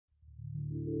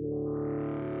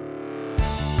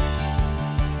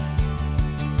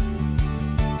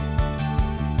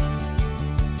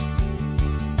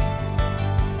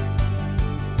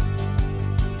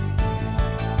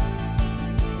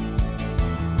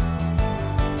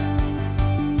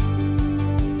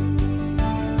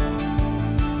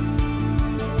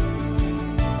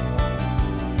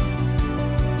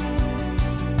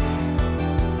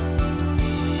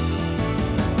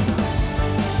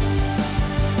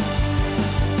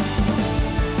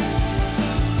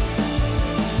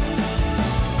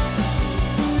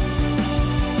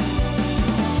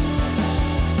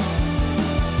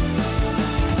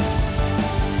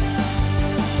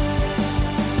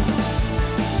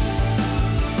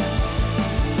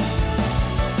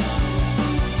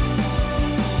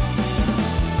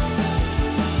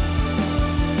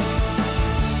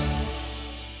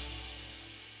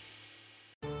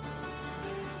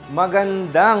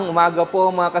Magandang umaga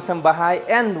po mga kasambahay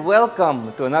and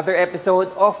welcome to another episode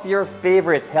of your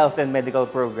favorite health and medical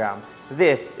program.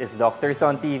 This is Doctors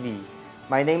on TV.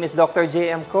 My name is Dr.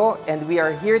 J.M. Ko and we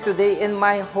are here today in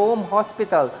my home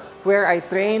hospital where I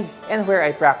trained and where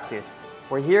I practice.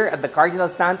 We're here at the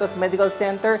Cardinal Santos Medical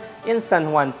Center in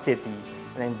San Juan City.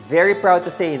 And I'm very proud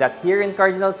to say that here in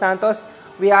Cardinal Santos,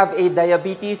 we have a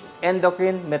Diabetes,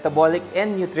 Endocrine, Metabolic,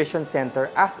 and Nutrition Center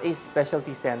as a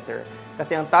specialty center.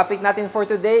 Kasi ang topic natin for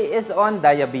today is on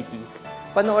diabetes.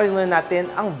 Panoorin muna natin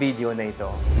ang video na ito.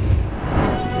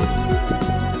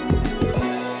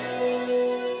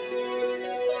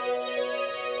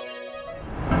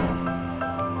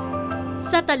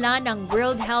 Sa tala ng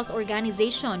World Health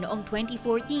Organization noong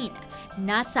 2014,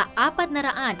 nasa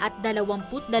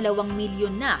 422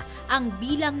 milyon na ang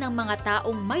bilang ng mga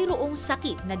taong mayroong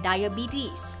sakit na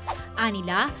diabetes.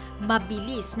 Anila,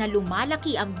 mabilis na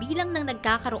lumalaki ang bilang ng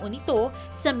nagkakaroon nito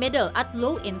sa middle at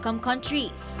low-income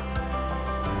countries.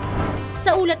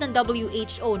 Sa ulat ng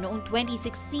WHO noong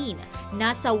 2016,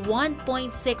 nasa 1.6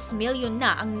 milyon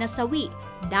na ang nasawi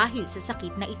dahil sa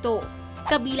sakit na ito.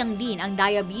 Kabilang din ang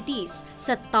diabetes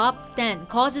sa top 10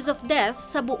 causes of death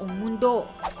sa buong mundo.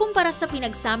 Kumpara sa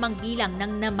pinagsamang bilang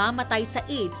ng namamatay sa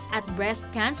AIDS at breast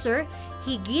cancer,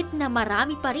 higit na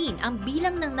marami pa rin ang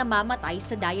bilang ng namamatay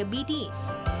sa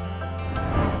diabetes.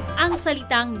 Ang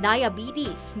salitang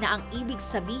diabetes na ang ibig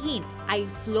sabihin ay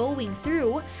flowing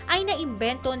through ay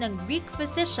naimbento ng Greek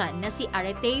physician na si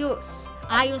Arrhetius.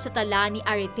 Ayon sa tala ni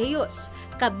Arrhetius,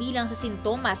 kabilang sa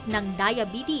sintomas ng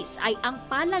diabetes ay ang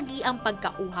palagiang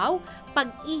pagkauhaw,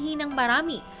 pag-ihi ng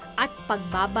marami, at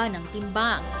pagbaba ng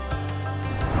timbang.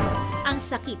 Ang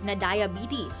sakit na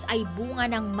diabetes ay bunga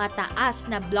ng mataas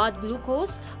na blood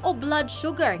glucose o blood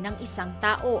sugar ng isang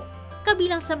tao.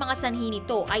 Kabilang sa mga sanhi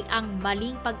nito ay ang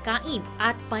maling pagkain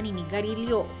at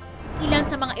paninigarilyo. Ilan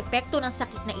sa mga epekto ng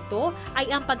sakit na ito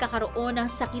ay ang pagkakaroon ng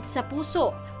sakit sa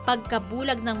puso,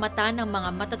 pagkabulag ng mata ng mga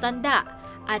matatanda,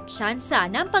 at tsansa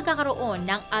ng pagkakaroon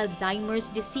ng Alzheimer's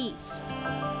disease.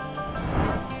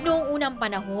 Noong unang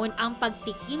panahon, ang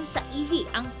pagtikim sa ihi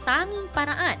ang tanging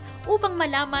paraan upang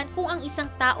malaman kung ang isang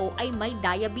tao ay may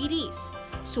diabetes.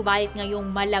 Subalit ngayong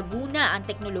malago na ang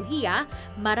teknolohiya,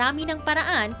 marami ng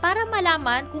paraan para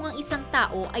malaman kung ang isang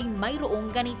tao ay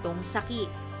mayroong ganitong sakit.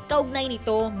 Kaugnay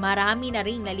nito, marami na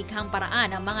ring nalikhang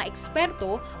paraan ang mga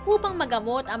eksperto upang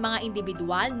magamot ang mga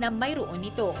individual na mayroon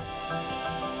nito.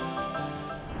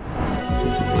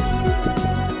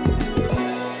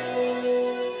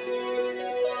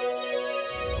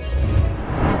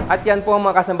 At yan po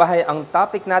mga kasambahay ang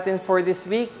topic natin for this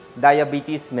week,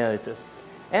 diabetes mellitus.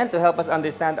 And to help us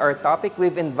understand our topic,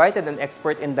 we've invited an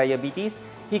expert in diabetes.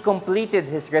 He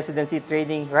completed his residency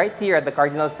training right here at the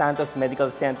Cardinal Santos Medical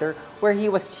Center, where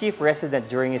he was chief resident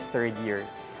during his third year.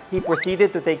 He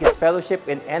proceeded to take his fellowship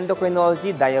in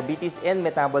endocrinology, diabetes, and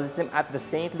metabolism at the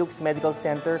St. Luke's Medical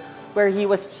Center, where he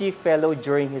was chief fellow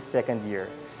during his second year.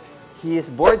 He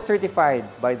is board certified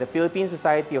by the Philippine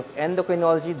Society of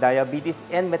Endocrinology, Diabetes,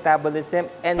 and Metabolism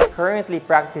and currently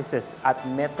practices at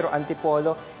Metro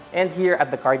Antipolo and here at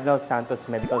the Cardinal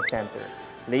Santos Medical Center.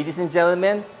 Ladies and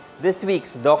gentlemen, this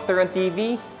week's Doctor on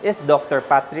TV is Dr.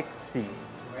 Patrick C. Good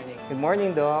morning. Good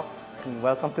morning, Doc.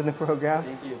 Welcome to the program.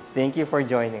 Thank you. Thank you for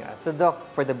joining us. So, Doc,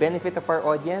 for the benefit of our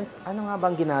audience, ano nga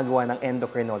bang ginagawa ng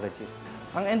endocrinologist?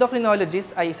 Ang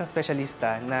endocrinologist ay isang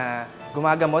spesyalista na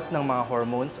gumagamot ng mga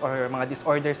hormones or mga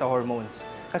disorders sa hormones.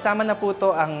 Kasama na po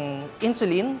ito ang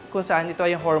insulin, kung saan ito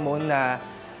ay yung hormone na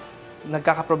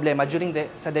nagkakaproblema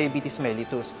sa diabetes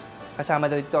mellitus. Kasama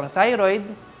na dito ang thyroid,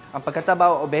 ang pagkataba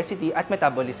o obesity, at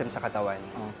metabolism sa katawan.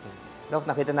 Okay. Doc,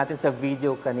 nakita natin sa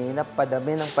video kanina,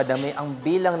 padami ng padami ang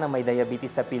bilang na may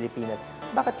diabetes sa Pilipinas.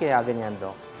 Bakit kaya ganyan,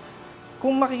 Doc?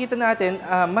 Kung makikita natin,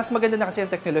 mas maganda na kasi ang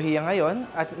teknolohiya ngayon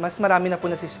at mas marami na po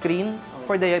na screen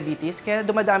for diabetes, kaya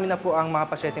dumadami na po ang mga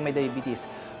pasyenteng may diabetes.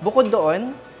 Bukod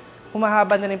doon,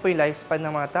 humahaba na rin po yung lifespan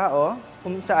ng mga tao,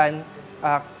 kung saan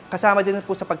kasama din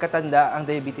po sa pagkatanda ang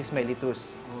diabetes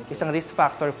mellitus. Isang risk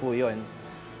factor po yun.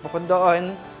 Bukod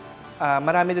doon,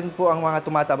 marami din po ang mga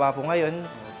tumataba po ngayon,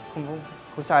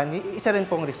 kung saan isa rin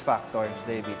pong risk factor sa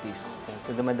diabetes. Okay.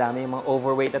 So dumadami yung mga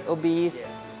overweight at obese. Yes.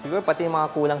 Siguro pati yung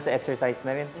mga kulang sa exercise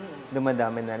na rin,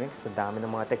 dumadami na rin sa dami ng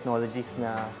mga technologies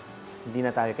na hindi na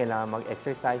tayo kailangan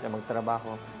mag-exercise o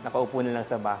magtrabaho, nakaupo na lang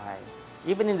sa bahay.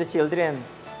 Even in the children,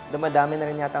 dumadami na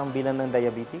rin yata ang bilang ng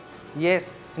diabetes?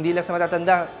 Yes, hindi lang sa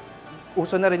matatanda,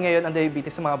 uso na rin ngayon ang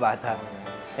diabetes sa mga bata.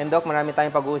 And Doc, marami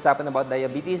tayong pag-uusapan about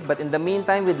diabetes, but in the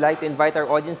meantime, we'd like to invite our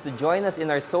audience to join us in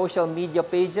our social media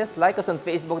pages. Like us on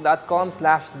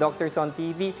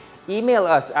facebook.com/doctorsontv. Email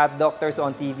us at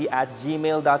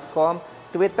doctorsontv@gmail.com.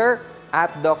 Twitter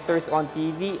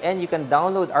 @DoctorsOnTV, and you can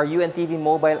download our UNTV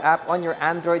mobile app on your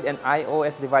Android and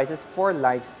iOS devices for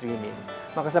live streaming.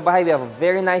 Mga kasambahay, we have a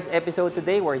very nice episode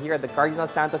today. We're here at the Cardinal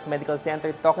Santos Medical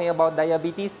Center talking about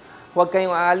diabetes. Huwag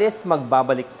kayong aalis,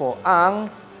 magbabalik po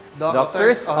ang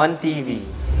Doctors on TV.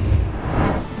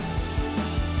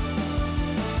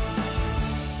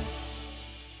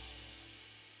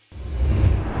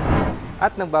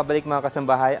 At nagbabalik mga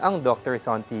kasambahay ang Doctors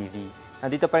on TV.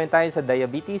 Nandito pa rin tayo sa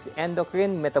Diabetes,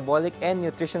 Endocrine, Metabolic and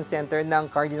Nutrition Center ng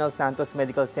Cardinal Santos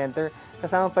Medical Center.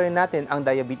 Kasama pa rin natin ang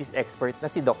diabetes expert na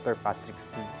si Dr. Patrick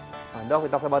C. Doc, we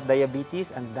talked about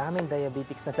diabetes. Ang daming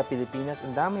diabetics na sa Pilipinas.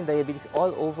 Ang daming diabetics all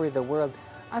over the world.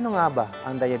 Ano nga ba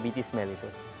ang diabetes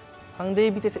mellitus? Ang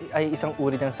diabetes ay isang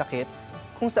uri ng sakit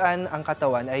kung saan ang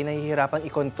katawan ay nahihirapan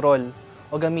i-control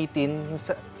o gamitin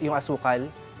yung asukal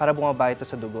para bumaba ito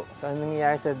sa dugo. So, ano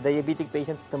nangyayari sa diabetic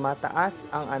patients? Tumataas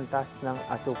ang antas ng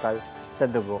asukal sa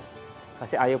dugo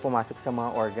kasi ayaw pumasok sa mga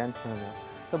organs.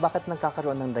 So, bakit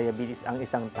nagkakaroon ng diabetes ang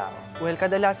isang tao? Well,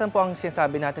 kadalasan po ang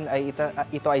sinasabi natin ay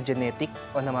ito ay genetic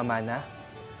o namamana.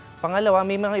 Pangalawa,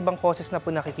 may mga ibang causes na po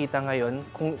nakikita ngayon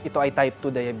kung ito ay type 2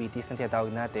 diabetes na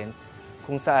tinatawag natin,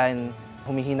 kung saan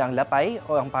humihina ang lapay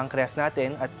o ang pancreas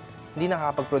natin at hindi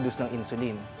nakakapag-produce ng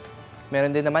insulin. Meron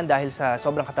din naman dahil sa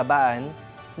sobrang katabaan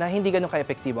na hindi ganun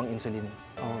ka-epektibo ang insulin.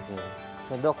 Okay.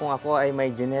 So, Doc, kung ako ay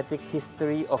may genetic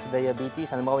history of diabetes,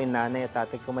 ano ba yung nanay at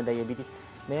tatay ko may diabetes,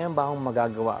 mayroon ba akong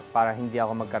magagawa para hindi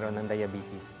ako magkaroon ng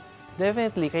diabetes?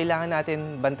 Definitely, kailangan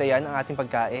natin bantayan ang ating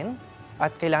pagkain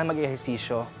at kailangan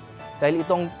mag-ehersisyo. Dahil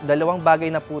itong dalawang bagay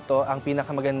na po ito ang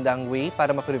pinakamagandang way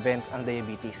para ma-prevent ang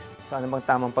diabetes. So, ano bang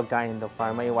tamang pagkain, Doc,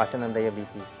 para maiwasan ng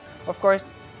diabetes? Of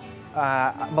course,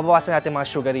 babawasan natin mga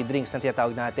sugary drinks na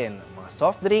tinatawag natin. Mga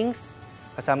soft drinks,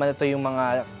 kasama na ito yung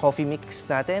mga coffee mix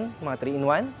natin, mga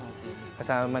 3-in-1.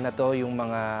 Kasama na ito yung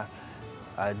mga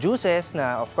juices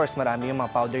na, of course, marami yung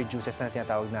mga powdered juices na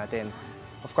tinatawag natin.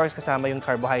 Of course, kasama yung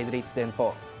carbohydrates din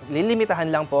po. Lilimitahan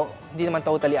lang po, hindi naman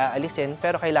totally aalisin,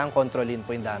 pero kailangan kontrolin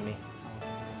po yung dami.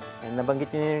 And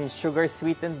nabanggit niyo yung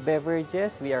sugar-sweetened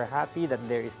beverages. We are happy that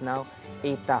there is now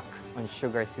a tax on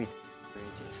sugar-sweetened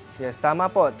beverages. Yes, tama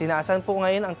po. Tinaasan po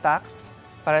ngayon ang tax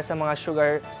para sa mga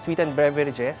sugar-sweetened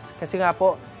beverages kasi nga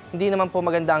po, hindi naman po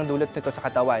maganda ang dulot nito sa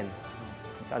katawan.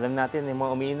 So, alam natin, yung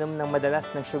mga umiinom ng madalas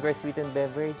ng sugar-sweetened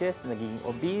beverages, nagiging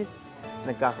obese,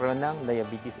 nagkakaroon ng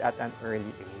diabetes at an early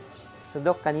age. So,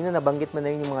 Doc, kanina nabanggit mo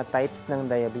na yung mga types ng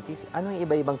diabetes. Anong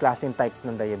iba-ibang klaseng types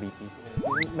ng diabetes?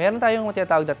 Meron tayong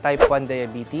tinatawag na type 1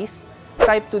 diabetes,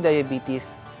 type 2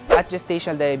 diabetes, at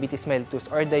gestational diabetes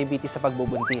mellitus or diabetes sa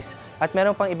pagbubuntis. At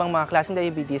meron pang ibang mga klaseng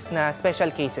diabetes na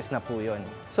special cases na po yun.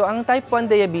 So, ang type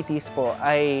 1 diabetes po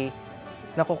ay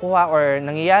nakukuha or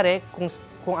nangyayari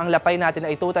kung ang lapay natin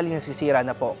ay totally nasisira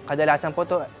na po. Kadalasan po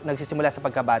ito nagsisimula sa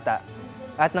pagkabata.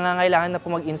 At nangangailangan na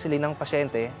po mag-insulin ng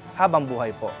pasyente habang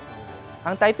buhay po.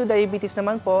 Ang type 2 diabetes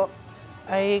naman po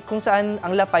ay kung saan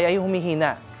ang lapay ay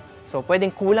humihina. So,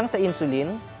 pwedeng kulang sa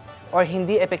insulin or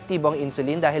hindi epektibo ang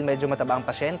insulin dahil medyo mataba ang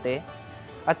pasyente.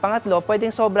 At pangatlo,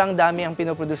 pwedeng sobrang dami ang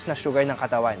pinoproduce na sugar ng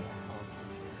katawan.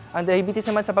 Ang diabetes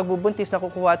naman sa pagbubuntis,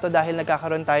 nakukuha ito dahil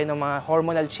nagkakaroon tayo ng mga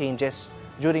hormonal changes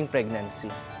during pregnancy.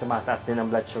 Tumataas din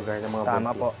ang blood sugar ng mga Tama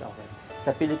buntis. po. Okay.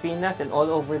 Sa Pilipinas and all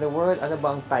over the world, ano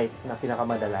ba ang type na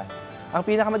pinakamadalas? Ang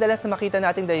pinakamadalas na makita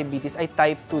nating diabetes ay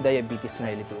type 2 diabetes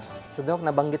mellitus. So, Doc,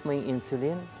 nabanggit mo yung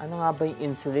insulin. Ano nga ba yung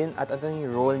insulin at ano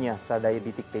yung role niya sa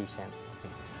diabetic patients?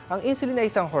 Ang insulin ay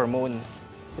isang hormone.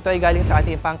 Ito ay galing sa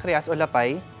ating pancreas o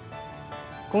lapay,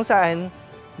 kung saan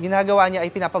ginagawa niya ay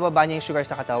pinapababa niya yung sugar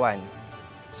sa katawan.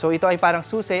 So ito ay parang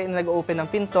susi na nag-open ng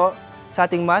pinto sa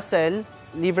ating muscle,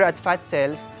 liver at fat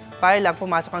cells para lang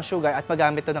pumasok ang sugar at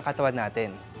magamit ito ng katawan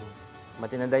natin.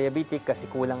 Mati na diabetic kasi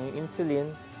kulang yung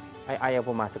insulin, ay ayaw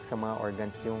pumasok sa mga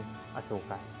organs yung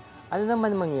asukal. Ano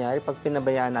naman mangyayari pag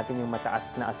pinabayaan natin yung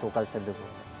mataas na asukal sa dugo?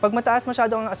 Pag mataas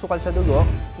masyado ang asukal sa dugo,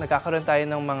 nagkakaroon tayo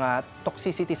ng mga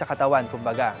toxicity sa katawan,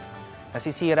 kumbaga.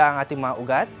 Nasisira ang ating mga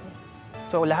ugat.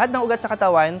 So lahat ng ugat sa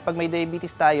katawan, pag may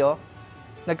diabetes tayo,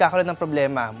 nagkakaroon ng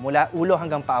problema. Mula ulo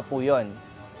hanggang paa po yun.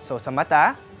 So sa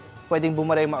mata, pwedeng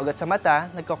bumara yung mga ugat sa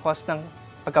mata, nagkakos ng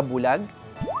pagkabulag.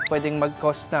 Pwedeng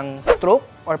mag-cause ng stroke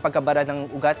or pagkabara ng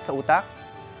ugat sa utak.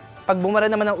 Pag bumara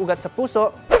naman ng ugat sa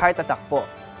puso, heart attack po.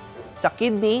 Sa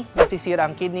kidney, nasisira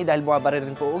ang kidney dahil bumabara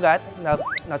rin po ugat,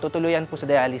 natutuluyan po sa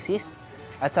dialysis.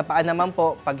 At sa paa naman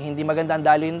po, pag hindi maganda ang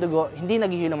daloy ng dugo, hindi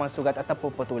naghihilom ang sugat at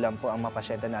napuputulan po ang mga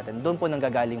pasyente natin. Doon po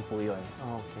nanggagaling po yun.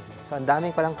 Okay. So, ang daming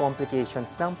palang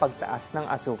complications ng pagtaas ng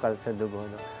asukal sa dugo.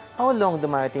 No? How long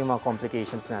dumarating yung mga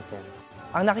complications natin?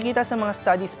 Ang nakikita sa mga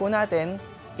studies po natin,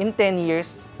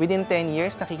 within 10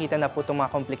 years, nakikita na po itong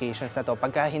mga complications na to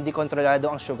pagka hindi kontrolado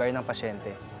ang sugar ng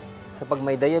pasyente. So pag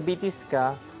may diabetes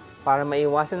ka, para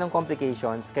maiwasan ng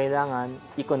complications, kailangan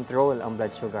i-control ang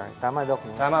blood sugar. Tama, Doc?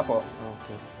 No? Tama po.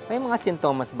 Okay. May mga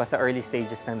sintomas ba sa early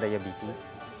stages ng diabetes?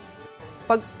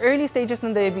 Pag early stages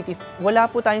ng diabetes, wala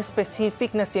po tayong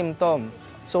specific na symptom.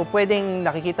 So pwedeng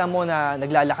nakikita mo na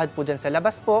naglalakad po dyan sa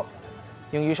labas po,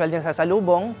 yung usual dyan sa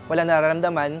salubong, wala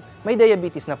nararamdaman, may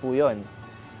diabetes na po yun.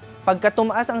 Pagka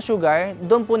tumaas ang sugar,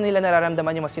 doon po nila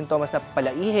nararamdaman yung mga sintomas na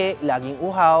palaihi, laging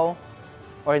uhaw,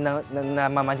 or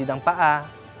namamanhid ang paa.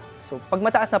 So, pag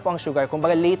mataas na po ang sugar,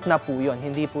 kumbaga late na po yun,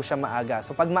 hindi po siya maaga.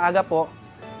 So, pag maaga po,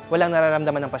 walang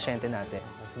nararamdaman ng pasyente natin.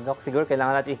 So, Doc, siguro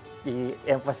kailangan natin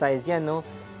i-emphasize yan, no?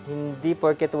 Hindi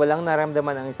porket walang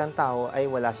nararamdaman ang isang tao ay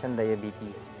wala siyang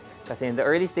diabetes. Kasi in the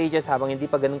early stages, habang hindi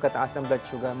pa ganun kataas ang blood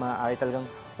sugar, maaari talagang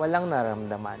walang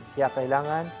nararamdaman. Kaya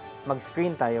kailangan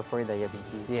mag-screen tayo for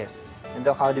diabetes. Yes. And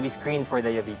Doc, how do we screen for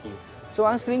diabetes? So,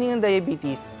 ang screening ng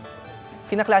diabetes,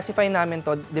 kina-classify namin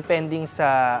to depending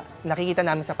sa nakikita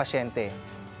namin sa pasyente.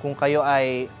 Kung kayo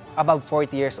ay above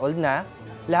 40 years old na,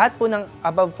 lahat po ng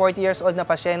above 40 years old na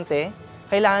pasyente,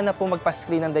 kailangan na po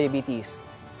magpa-screen ng diabetes,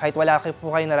 kahit wala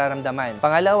po kayo nararamdaman.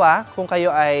 Pangalawa, kung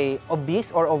kayo ay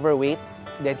obese or overweight,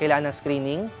 then kailangan ng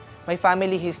screening. May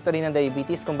family history ng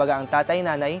diabetes, kumbaga ang tatay,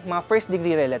 nanay, mga first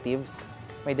degree relatives,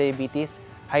 may diabetes,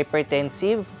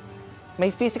 hypertensive, may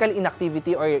physical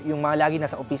inactivity or yung mga lagi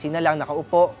nasa opisina lang,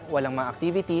 nakaupo, walang mga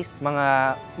activities,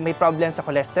 mga may problem sa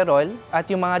cholesterol, at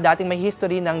yung mga dating may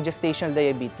history ng gestational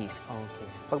diabetes. Okay.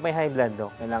 Pag may high blood,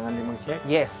 Doc, kailangan din mag-check?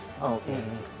 Yes. Okay.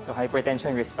 So,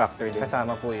 hypertension risk factor din.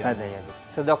 Kasama po yun. Sa diabetes.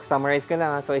 So, Doc, summarize ko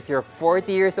lang. So, if you're 40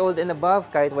 years old and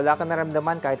above, kahit wala kang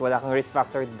naramdaman, kahit wala kang risk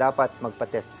factor, dapat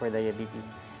magpa-test for diabetes.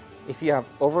 If you have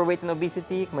overweight and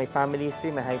obesity, may family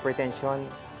history, may hypertension,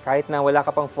 kahit na wala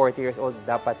ka pang 40 years old,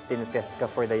 dapat tinetest ka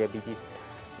for diabetes.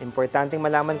 Importanteng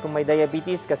malaman kung may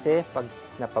diabetes kasi pag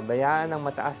napabayaan ng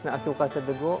mataas na asukal sa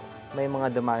dugo, may mga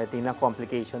dumarating na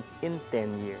complications in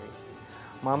 10 years.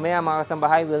 Mamaya mga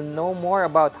kasambahay will know more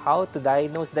about how to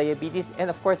diagnose diabetes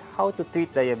and of course, how to treat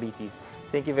diabetes.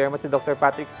 Thank you very much to Dr.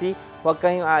 Patrick C. Huwag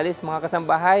kayong aalis mga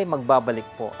kasambahay, magbabalik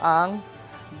po ang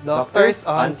Doctors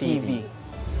on TV.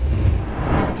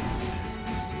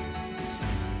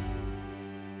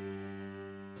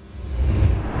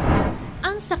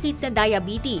 Ang sakit na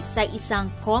diabetes ay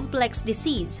isang complex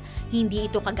disease. Hindi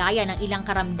ito kagaya ng ilang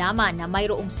karamdaman na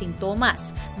mayroong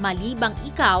sintomas, malibang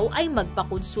ikaw ay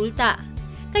magpakonsulta.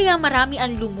 Kaya marami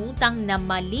ang lumutang na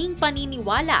maling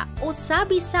paniniwala o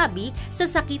sabi-sabi sa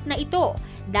sakit na ito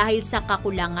dahil sa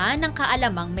kakulangan ng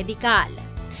kaalamang medikal.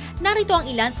 Narito ang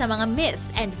ilan sa mga myth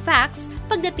and facts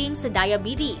pagdating sa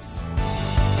diabetes.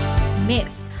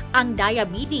 Myth: ang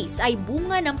diabetes ay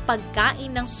bunga ng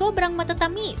pagkain ng sobrang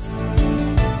matatamis.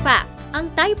 Fact: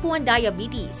 ang type 1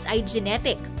 diabetes ay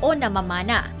genetic o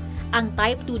namamana. Ang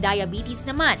type 2 diabetes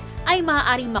naman ay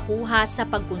maaaring makuha sa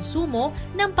pagkonsumo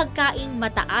ng pagkaing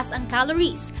mataas ang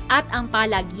calories at ang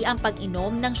palagiang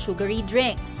pag-inom ng sugary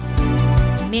drinks.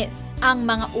 Myth: ang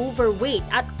mga overweight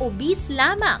at obese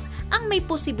lamang ang may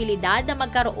posibilidad na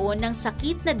magkaroon ng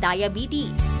sakit na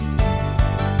diabetes.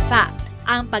 Fact: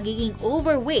 ang pagiging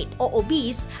overweight o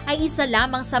obese ay isa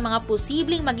lamang sa mga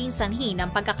posibleng maging sanhi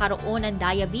ng pagkakaroon ng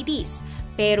diabetes.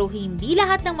 Pero hindi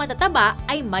lahat ng matataba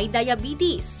ay may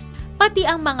diabetes. Pati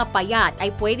ang mga payat ay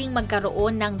pwedeng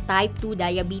magkaroon ng type 2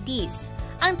 diabetes.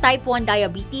 Ang type 1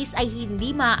 diabetes ay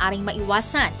hindi maaaring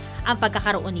maiwasan. Ang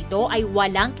pagkakaroon nito ay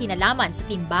walang kinalaman sa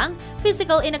timbang,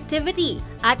 physical inactivity,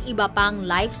 at iba pang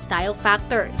lifestyle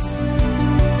factors.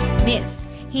 Myth: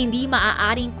 hindi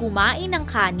maaaring kumain ng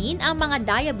kanin ang mga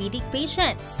diabetic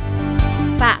patients.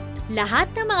 Fact: lahat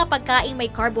ng mga pagkain may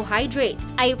carbohydrate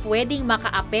ay pwedeng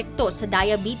makaapekto sa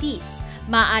diabetes.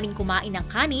 Maaaring kumain ng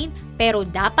kanin pero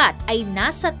dapat ay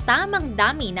nasa tamang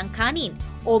dami ng kanin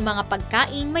o mga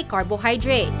pagkain may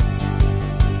carbohydrate.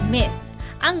 Myth: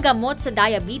 ang gamot sa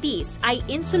diabetes ay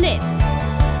insulin.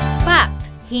 Fact: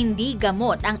 hindi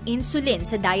gamot ang insulin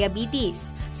sa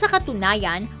diabetes. Sa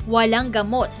katunayan, walang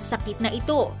gamot sa sakit na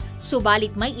ito.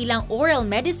 Subalit may ilang oral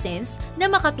medicines na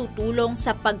makatutulong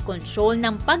sa pag-control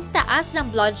ng pagtaas ng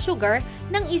blood sugar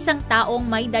ng isang taong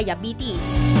may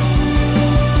diabetes.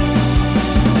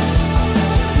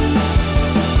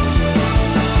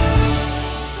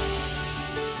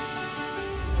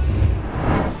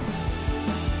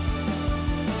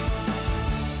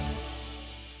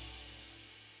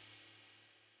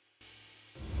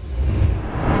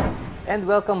 And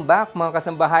welcome back mga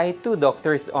kasambahay to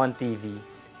Doctors on TV.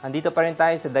 Andito pa rin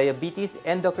tayo sa Diabetes,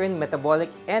 Endocrine, Metabolic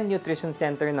and Nutrition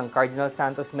Center ng Cardinal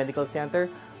Santos Medical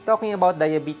Center talking about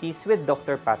diabetes with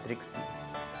Dr. Patrick C.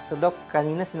 So Doc,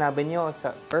 kanina sinabi niyo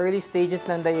sa early stages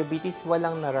ng diabetes,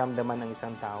 walang naramdaman ng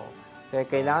isang tao. Kaya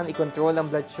kailangan i-control ang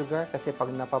blood sugar kasi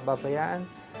pag napababayaan,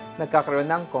 nagkakaroon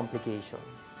ng complication.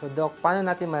 So Doc, paano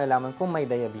natin malalaman kung may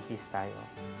diabetes tayo?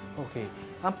 Okay.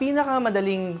 Ang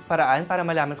pinakamadaling paraan para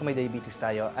malaman kung may diabetes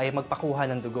tayo ay magpakuha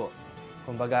ng dugo.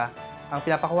 Kumbaga, ang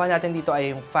pinapakuha natin dito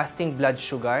ay yung fasting blood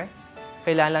sugar.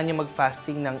 Kailangan nyo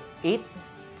mag-fasting ng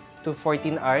 8 to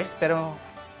 14 hours, pero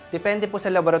depende po sa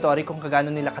laboratory kung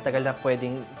kagano nila katagal na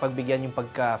pwedeng pagbigyan yung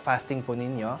pagka-fasting po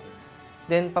ninyo.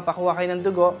 Then, papakuha kayo ng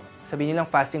dugo, sabihin nyo lang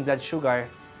fasting blood sugar,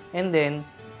 and then,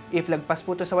 if lagpas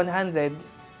po to sa 100,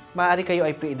 maaari kayo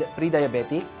ay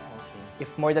pre-diabetic. If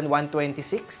more than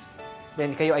 126,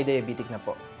 then kayo ay diabetic na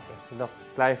po. Okay. So Doc,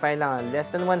 clarify lang,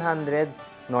 less than 100,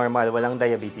 normal, walang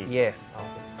diabetes. Yes.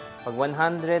 Okay. Pag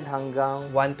 100 hanggang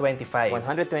 125.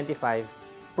 125,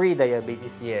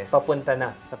 pre-diabetes. Yes. Papunta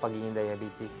na sa pagiging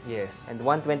diabetic. Yes. And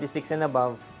 126 and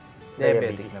above,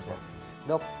 Diabetic diabetes na po.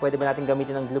 Doc, pwede ba natin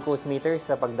gamitin ng glucose meter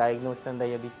sa pag-diagnose ng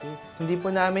diabetes? Hindi po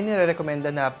namin nire-recommenda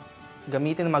na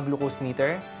gamitin ng mga glucose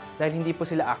meter dahil hindi po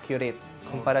sila accurate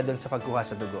kumpara doon sa pagkuha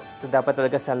sa dugo. So, dapat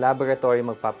talaga sa laboratory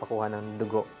magpapakuha ng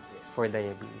dugo for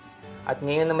diabetes. At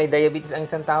ngayon na may diabetes ang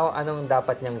isang tao, anong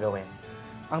dapat niyang gawin?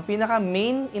 Ang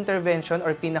pinaka-main intervention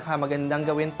or pinaka-magandang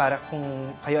gawin para kung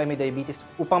kayo ay may diabetes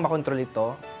upang makontrol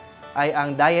ito ay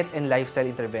ang diet and lifestyle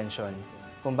intervention.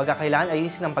 Kumbaga, kailangan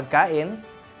ayusin ang pagkain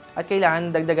at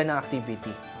kailangan dagdagan ng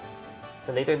activity.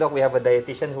 So later, Doc, we have a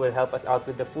dietitian who will help us out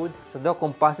with the food. So Doc,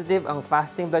 kung positive ang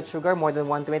fasting blood sugar more than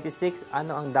 126,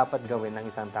 ano ang dapat gawin ng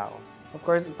isang tao? Of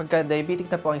course, pagka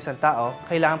diabetic na po ang isang tao,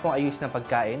 kailangan pong ayusin ang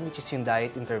pagkain, which is yung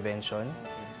diet intervention.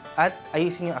 At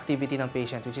ayusin yung activity ng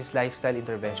patient, which is lifestyle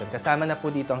intervention. Kasama na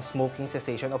po dito ang smoking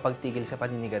cessation o pagtigil sa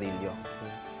paninigarilyo.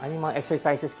 Ano yung mga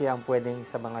exercises kaya ang pwedeng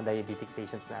sa mga diabetic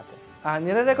patients natin?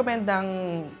 Nire-recommend ng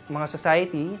mga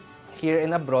society here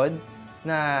and abroad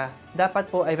na dapat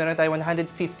po ay meron tayo 150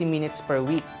 minutes per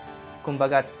week.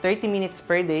 Kumbaga, 30 minutes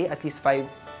per day, at least 5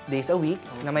 days a week,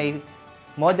 na may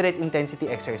moderate intensity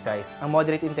exercise. Ang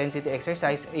moderate intensity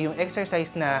exercise ay yung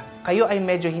exercise na kayo ay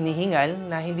medyo hinihingal,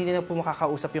 na hindi na po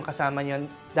makakausap yung kasama nyo.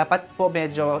 Dapat po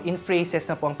medyo in phrases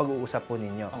na po ang pag-uusap po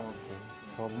ninyo. Okay.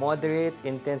 So, moderate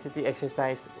intensity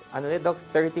exercise, ano ulit, Doc?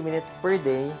 30 minutes per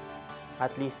day,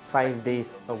 at least 5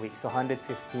 days a week. So, 150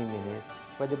 minutes.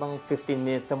 Pwede bang 15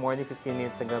 minutes sa morning, 15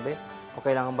 minutes sa gabi? O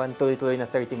kailangan ba tuloy-tuloy na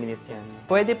 30 minutes yan?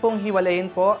 Pwede pong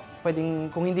hiwalayin po. Pwedeng,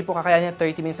 kung hindi po kakayanin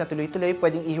 30 minutes na tuloy-tuloy,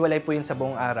 pwedeng ihiwalay po yun sa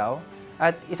buong araw.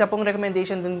 At isa pong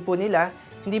recommendation dun po nila,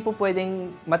 hindi po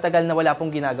pwedeng matagal na wala pong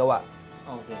ginagawa.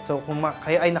 Okay. So kung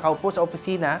kayo ay nakaupo sa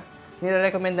opisina,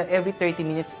 nire-recommend na every 30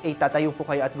 minutes ay tatayo po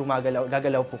kayo at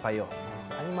gagalaw po kayo.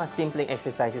 Ano yung mga simpleng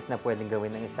exercises na pwedeng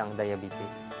gawin ng isang diabetic?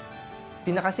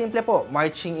 Pinakasimple po,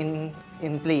 marching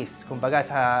in place. Kumbaga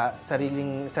sa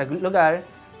lugar,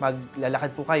 maglalakad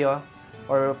po kayo.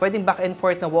 Or pwedeng back and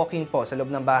forth na walking po sa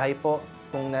loob ng bahay po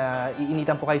kung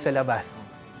iinitan po kayo sa labas.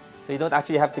 So you don't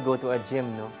actually have to go to a gym,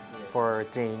 no? Yes. For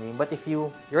training. But if you're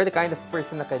the kind of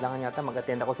person na kailangan yata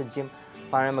mag-attend ako sa gym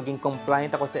para maging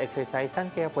compliant ako sa exercise,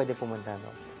 saan kaya pwede pumunta, no?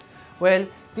 Well,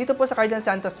 dito po sa Cardinal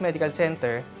Santos Medical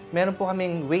Center, meron po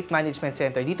kaming weight management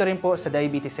center. Dito rin po sa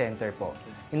diabetes center po.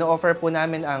 Ino-offer po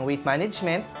namin ang weight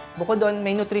management. Bukod doon,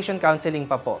 may nutrition counseling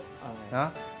pa po. Okay. No?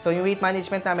 So yung weight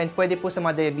management namin, pwede po sa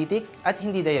mga diabetic at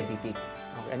hindi diabetic.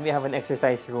 Okay. And we have an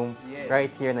exercise room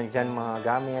right here. Nandiyan mga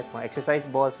gamit, mga exercise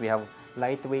balls. We have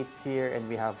light weights here and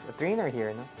we have a trainer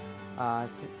here. No?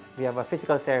 We have a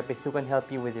physical therapist who can help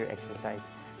you with your exercise.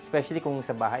 Especially kung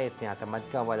sa bahay, tinatamad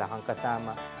ka, wala kang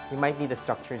kasama, you might need a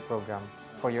structured program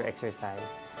for your exercise.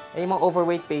 Eh, yung mga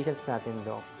overweight patients natin,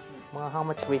 Doc, how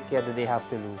much weight kaya do they have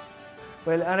to lose?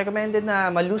 Well, ang recommended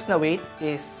na ma-lose na weight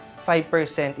is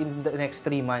 5% in the next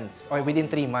 3 months or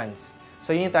within 3 months.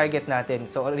 So, yun yung target natin.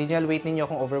 So, original weight ninyo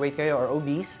kung overweight kayo or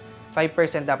obese,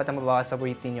 5% dapat na mabawas sa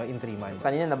weight ninyo in 3 months.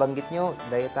 Kanina nabanggit nyo,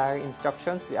 dietary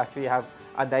instructions. We actually have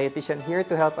a dietitian here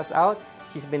to help us out.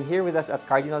 She's been here with us at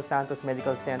Cardinal Santos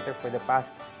Medical Center for the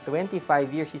past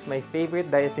 25 years. She's my favorite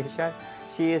dietitian.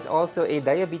 She is also a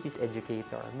diabetes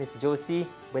educator. Miss Josie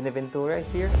Buenaventura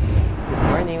is here. Good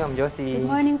morning, Ma'am Josie.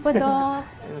 Good morning po, Doc.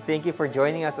 And thank you for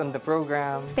joining us on the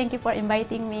program. Thank you for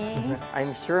inviting me.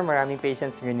 I'm sure maraming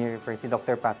patients refer si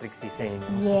Dr. Patrick C. sa inyo.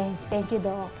 Yes, thank you,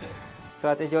 Doc.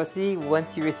 So, Ate Josie,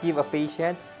 once you receive a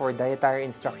patient for dietary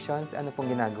instructions, ano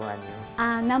pong ginagawa niyo?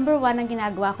 Number 1 ang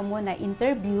ginagawa ko muna,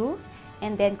 interview.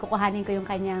 And then, kukuhanin ko yung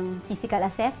kanyang physical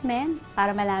assessment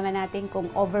para malaman natin kung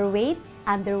overweight,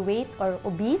 underweight, or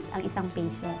obese ang isang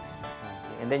patient.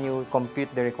 Okay. And then you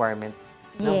compute the requirements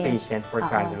ng Yes. patient for Oo.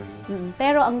 calories.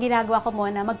 Pero ang ginagawa ko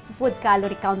muna, mag-food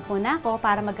calorie count muna ako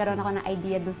para magkaroon ako ng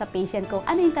idea dun sa patient ko,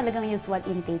 ano yung talagang usual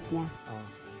intake niya. Oh.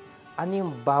 Ano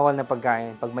yung bawal na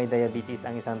pagkain pag may diabetes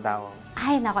ang isang tao?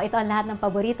 Ay, nako, ito ang lahat ng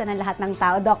paborito ng lahat ng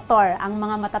tao, doktor. Ang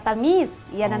mga matatamis,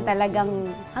 yan ang talagang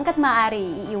hanggat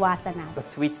maaari iiwasan na. So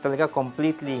sweets talaga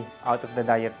completely out of the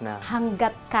diet na.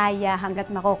 Hanggat kaya,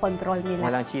 hanggat makokontrol nila.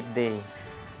 Walang cheat day.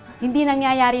 Hindi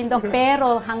nangyayari yun, Dok,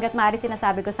 pero hanggat maaari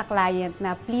sinasabi ko sa client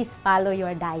na please follow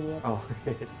your diet.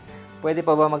 Okay. Pwede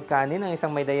pa ba magkanin ang isang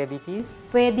may diabetes?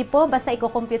 Pwede po, basta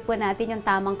i-compute po natin yung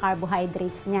tamang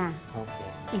carbohydrates niya. Okay.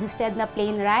 Instead na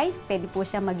plain rice, pwede po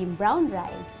siya maging brown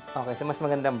rice. Okay, so mas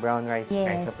magandang brown rice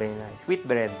kaysa Yes. plain rice. Wheat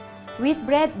bread. Wheat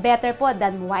bread, better po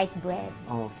than white bread.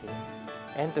 Okay.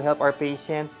 And to help our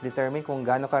patients determine kung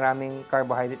gaano karaming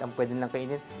carbohydrate ang pwede nilang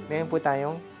kainin, meron po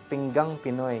tayong pinggang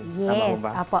Pinoy. Tama Yes, ho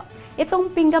ba? apo. Itong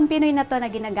pinggang Pinoy na to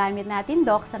na ginagamit natin,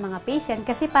 Doc, sa mga patient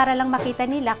kasi para lang makita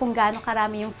nila kung gaano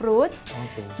karami yung fruits,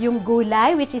 Okay. yung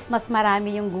gulay, which is mas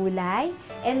marami yung gulay,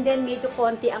 and then medyo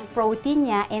konti ang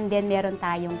protein niya, and then meron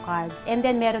tayong carbs, and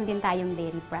then meron din tayong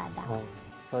dairy products. Okay.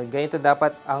 So, ganito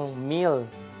dapat ang meal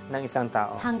ng isang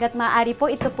tao. Hanggat maaari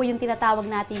po, ito po yung tinatawag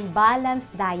nating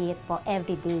balanced diet po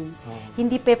everyday. Oh.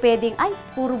 Hindi pwedeng, ay,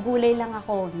 puro gulay lang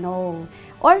ako. No.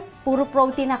 Or, puro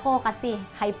protein ako kasi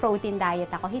high protein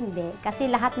diet ako. Hindi. Kasi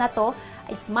lahat na to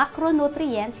is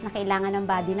macronutrients na kailangan ng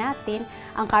body natin,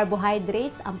 ang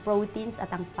carbohydrates, ang proteins, at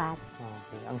ang fats.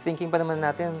 Okay. Ang thinking pa naman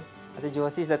natin, Ate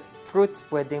Josie, is that fruits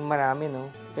pwedeng marami,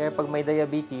 no? Pero pag may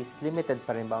diabetes, limited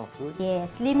pa rin ba ang fruits?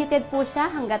 Yes, limited po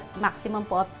siya hanggat maximum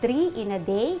po of 3 in a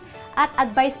day. At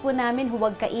advice po namin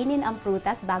huwag kainin ang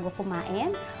prutas bago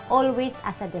kumain, always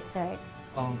as a dessert.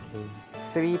 Okay.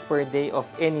 3 per day of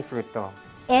any fruit to.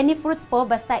 Any fruits po,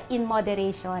 basta in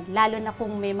moderation. Lalo na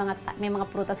kung may mga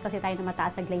prutas kasi tayo na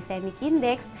mataas sa glycemic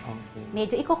index, Okay.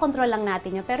 medyo iko-control lang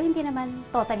natin yun, pero hindi naman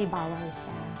totally bawal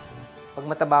siya. Pag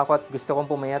mataba ako at gusto kong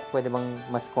pumayat, pwede bang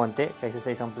mas konti kaysa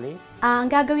sa isang plate? Ang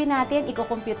gagawin natin,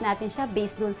 i-compute natin siya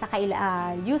based dun sa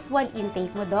usual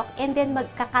intake mo, Doc, and then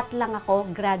magka-cut lang ako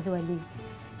gradually.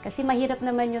 Kasi mahirap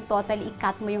naman yung totally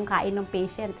i-cut mo yung kain ng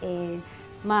patient,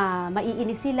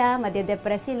 maiinis sila,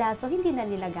 madedepress sila, so hindi na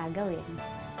nila gagawin.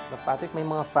 Doc Patrick, may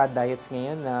mga fad diets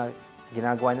ngayon na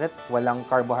ginagawa nila at walang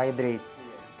carbohydrates.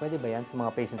 Pwede ba yan sa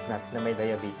mga patients na may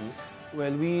diabetes?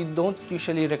 Well, we don't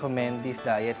usually recommend these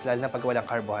diets, lalo na pag walang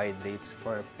carbohydrates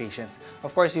for patients.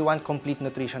 Of course, we want complete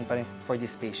nutrition pa rin for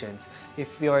these patients. If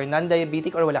you're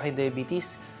non-diabetic or wala kayong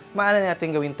diabetes, maaari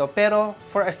natin gawin to, pero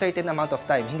for a certain amount of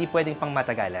time, hindi pwedeng pang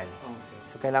matagalan.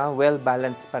 So, kailangan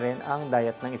well-balanced pa rin ang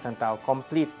diet ng isang tao.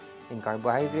 Complete in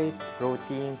carbohydrates,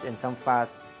 proteins, and some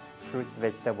fats, fruits,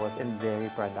 vegetables, and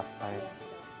dairy product parts.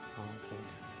 Okay.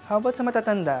 How about sa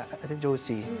matatanda, Ate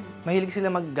Josie? Mahilig sila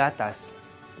maggatas.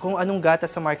 Kung anong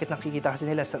gatas sa market nakikita kasi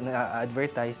nila sa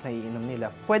na-advertise, na iinom nila.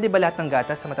 Pwede ba lahat ng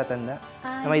gatas sa matatanda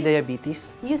na may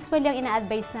diabetes? Usually, ang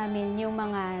ina-advise namin yung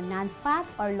mga non-fat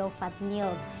or low-fat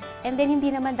milk. And then, hindi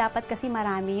naman dapat kasi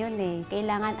marami yun eh.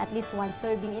 Kailangan at least 1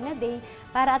 serving in a day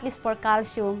para at least for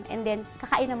calcium. And then,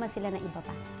 kakain naman sila ng iba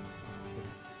pa.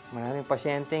 Maraming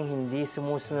pasyenteng hindi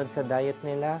sumusunod sa diet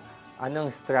nila.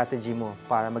 Anong strategy mo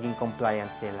para maging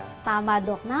compliant sila? Tama,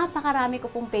 Doc. Napakarami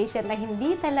ko pong patient na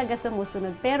hindi talaga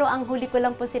sumusunod. Pero ang huli ko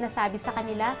lang po sinasabi sa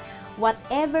kanila,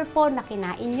 whatever po na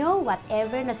kinain nyo,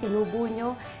 whatever na sinubo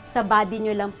nyo, sa body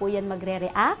nyo lang po yan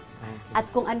magre-react. Okay. At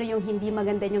kung ano yung hindi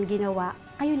maganda nyong ginawa,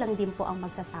 kayo lang din po ang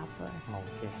magsasuffer.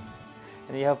 Okay.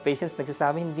 And you have patients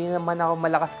nagsasabi, hindi naman ako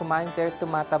malakas kumain pero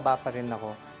tumataba pa rin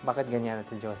ako. Bakit ganyan,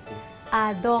 Ate Josie?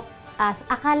 Doc,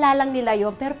 akala lang nila yun,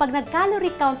 pero pag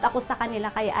nag-calorie count ako sa kanila,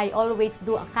 kaya I always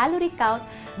do a calorie count,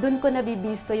 dun ko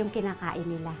nabibisto yung kinakain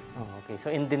nila. Oh, okay.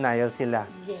 So in denial sila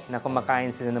na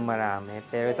kumakain sila ng marami.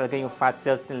 Pero talaga yung fat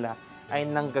cells nila ay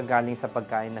nanggagaling sa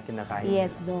pagkain na kinakain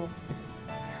Yes, nila. Doc.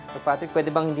 So Patrick, pwede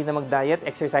bang hindi na mag-diet?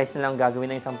 Exercise na lang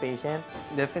gagawin ng isang patient?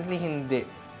 Definitely hindi.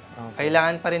 Okay.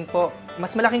 Kailangan pa rin po,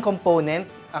 mas malaking component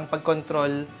ang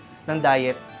pag-control ng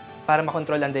diet para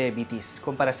makontrol ang diabetes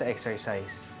kumpara sa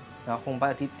exercise. No, kung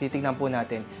titignan po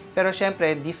natin. Pero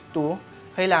syempre, these two,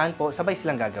 kailangan po sabay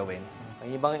silang gagawin.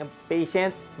 Okay. Ibang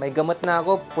patients, may gamot na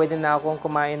ako, pwede na akong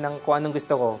kumain ng kung anong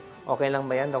gusto ko. Okay lang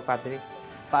ba yan, Doc Patrick?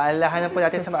 Paalahanan po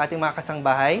natin sa ating mga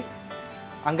kasangbahay,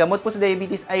 ang gamot po sa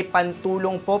diabetes ay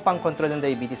pantulong po pang-control ng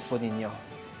diabetes po ninyo.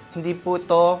 Hindi po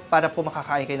to para po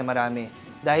makakain kayo ng marami.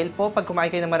 Dahil po, pag kumain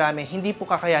kayo ng marami, hindi po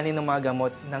kakayanin ng mga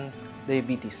gamot ng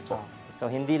diabetes po. So,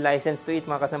 hindi licensed to eat,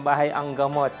 mga kasambahay, ang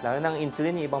gamot. Lalo ng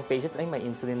insulin, yung ibang patients, ay, may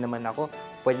insulin naman ako.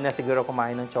 Pwede na siguro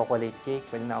kumain ng chocolate cake,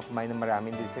 pwede na ako kumain ng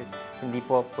maraming dessert. Hindi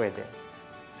po pwede.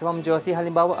 So Ma'am Josie,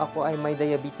 halimbawa ako ay may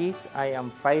diabetes, I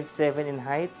am 5'7" in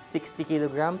height, 60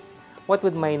 kilograms. What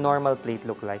would my normal plate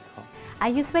look like?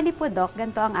 Usually po, Doc,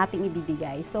 ganito ang ating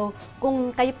ibibigay. So,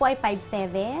 kung kayo po ay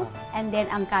 5'7", and then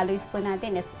ang calories po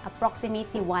natin is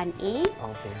approximately 1A.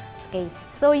 Okay. Okay.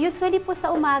 So, usually po sa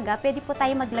umaga, pwede po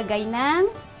tayo maglagay ng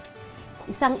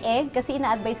isang egg, kasi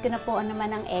ina-advise ko na po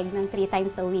naman ang egg ng 3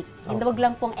 times a week. Hindi, wag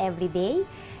lang pong everyday.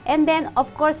 And then, of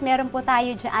course, meron po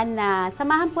tayo dyan na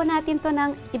samahan po natin to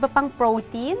ng iba pang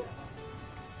protein.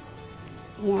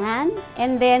 Yan.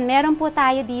 And then, meron po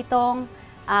tayo ditong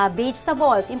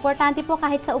vegetables. Importante po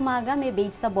kahit sa umaga may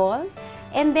vegetables.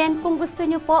 And then, kung gusto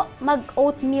nyo po,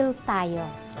 mag-oatmeal tayo.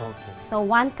 Okay. So,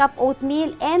 1 cup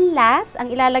oatmeal. And last, ang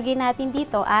ilalagay natin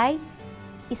dito ay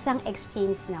isang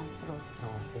exchange ng fruits.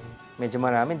 Okay. Medyo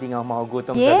marami, hindi nga ako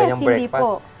makugutom sa Yes, ganyang hindi breakfast.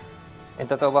 po. And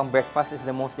totoo bang breakfast is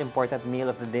the most important meal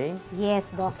of the day? Yes,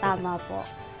 Doc, tama po.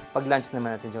 Pag lunch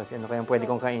naman natin, Josie, ano kayang pwede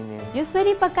kong kainin?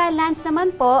 Usually, pagka lunch naman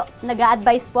po,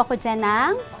 nag-a-advise po ako dyan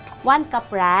ng 1 cup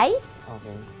rice.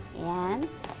 Okay. Yan.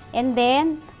 And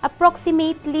then,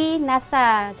 approximately,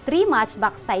 nasa 3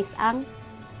 matchbox size ang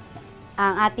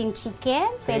ating chicken.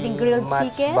 Pwedeng grilled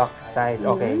chicken. Matchbox size,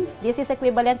 okay. This is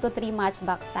equivalent to 3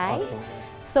 matchbox size. Okay.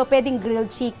 So, pwedeng grilled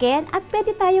chicken. At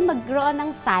pwede tayo mag-grow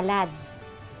ng salad.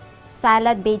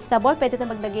 Salad vegetable, pwede tayo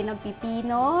maglagay ng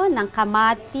pipino, ng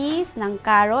kamatis, ng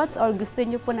carrots, or gusto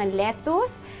nyo po ng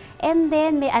lettuce. And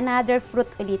then, may another fruit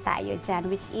ulit tayo dyan,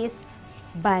 which is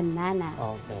banana.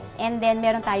 Okay. And then,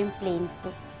 meron tayong plain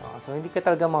soup. So, hindi ka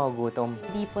talaga makugutom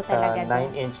Hindi po sa talaga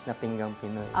 9-inch na pinggang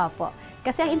Pinoy. Opo.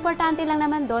 Kasi ang importante lang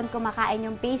naman doon, kumakain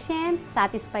yung patient,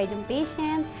 satisfied yung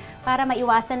patient, para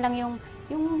maiwasan lang yung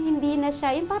hindi na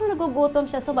siya, yung parang nagugutom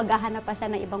siya, so maghahanap pa siya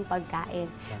ng ibang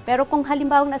pagkain. Pero kung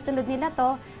halimbawa nasunod nila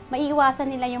to, maiiwasan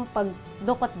nila yung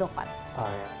pagdukot-dukot.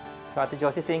 Alright. So, Ate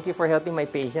Josie, thank you for helping my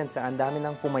patients. Ang dami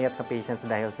ng pumayat na patients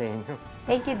dahil sa inyo.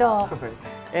 Thank you, Doc.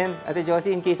 And Ate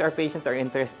Josie, in case our patients are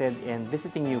interested in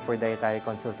visiting you for dietary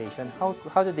consultation,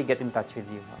 how do they get in touch with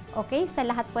you? Okay, sa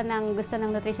lahat po ng gusto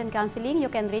ng nutrition counseling,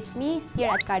 you can reach me here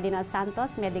at Cardinal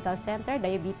Santos Medical Center,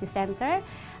 Diabetes Center.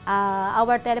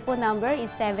 Our telephone number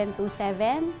is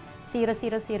 727-0001,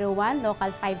 local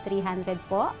 5300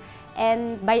 po.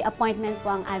 And by appointment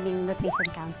po ang aming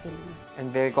nutrition counseling. And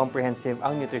very comprehensive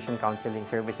ang nutrition counseling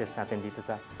services natin dito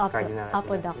sa Cardinal.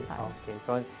 Opo, Doctor. Okay.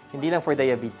 So, hindi lang for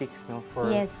diabetics, no?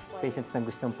 For Yes. patients na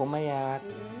gustong pumayat,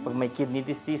 pag may kidney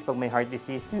disease, pag may heart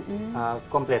disease,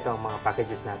 kompleto ang mga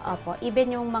packages natin. Opo,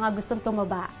 even yung mga gustong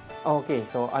tumaba. Okay,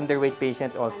 so underweight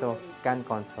patients also can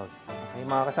consult. Okay,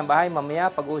 mga kasambahay, mamaya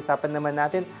pag-uusapan naman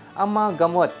natin ang mga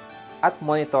gamot at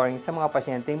monitoring sa mga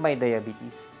pasyenteng may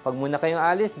diabetes. Huwag muna kayong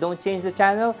alis, don't change the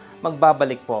channel,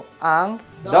 magbabalik po ang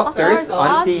Doctors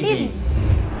on TV.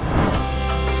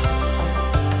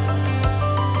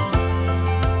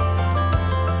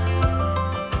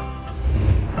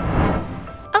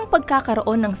 Ang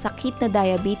pagkakaroon ng sakit na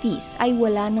diabetes ay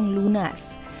wala ng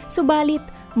lunas. Subalit,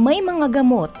 may mga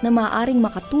gamot na maaaring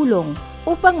makatulong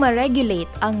upang ma-regulate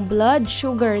ang blood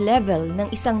sugar level ng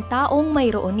isang taong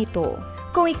mayroon nito.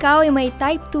 Kung ikaw ay may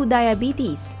type 2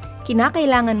 diabetes,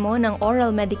 kinakailangan mo ng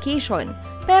oral medication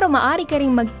pero maaari ka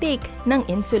ring mag-take ng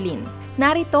insulin.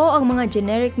 Narito ang mga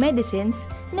generic medicines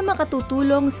na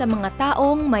makatutulong sa mga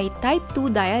taong may type 2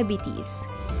 diabetes.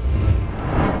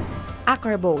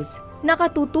 Acarbose.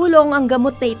 Nakatutulong ang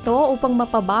gamot na ito upang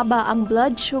mapababa ang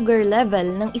blood sugar level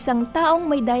ng isang taong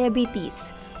may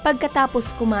diabetes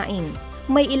pagkatapos kumain.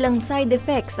 May ilang side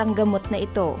effects ang gamot na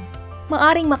ito.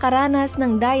 Maaring makaranas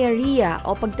ng diarrhea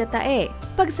o pagtatae,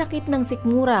 pagsakit ng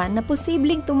sikmura na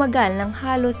posibleng tumagal ng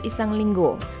halos 1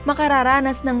 linggo,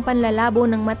 makararanas ng panlalabo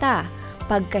ng mata,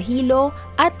 pagkahilo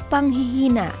at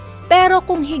panghihina. Pero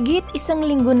kung higit 1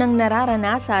 linggo nang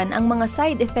nararanasan ang mga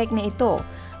side effect na ito,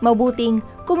 mabuting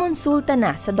kumonsulta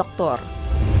na sa doktor.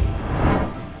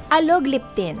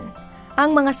 Alogliptin.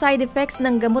 Ang mga side effects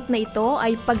ng gamot na ito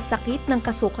ay pagsakit ng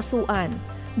kasukasuan,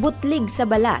 butlig sa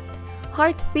balat,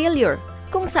 heart failure,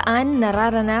 kung saan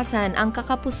nararanasan ang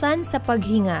kakapusan sa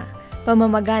paghinga,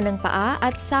 pamamaga ng paa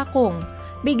at sakong,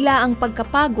 biglaang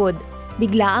pagkapagod,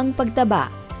 biglaang pagtaba,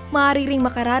 maaari ring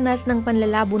makaranas ng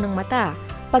panlalabo ng mata,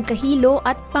 pagkahilo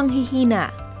at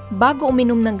panghihina. Bago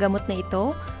uminom ng gamot na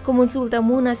ito, kumonsulta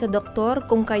muna sa doktor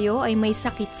kung kayo ay may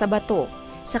sakit sa bato,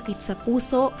 sakit sa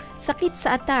puso, sakit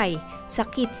sa atay,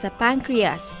 sakit sa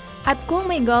pancreas, at kung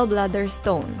may gallbladder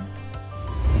stone.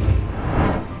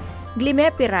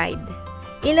 Glimepiride.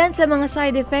 Ilan sa mga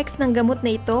side effects ng gamot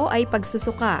na ito ay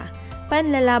pagsusuka,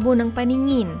 panlalabo ng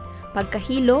paningin,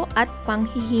 pagkahilo at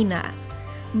panghihina.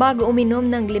 Bago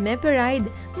uminom ng glimepiride,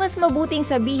 mas mabuting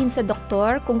sabihin sa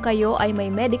doktor kung kayo ay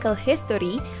may medical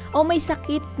history o may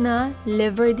sakit na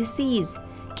liver disease,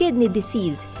 kidney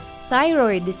disease,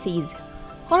 thyroid disease,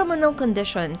 hormonal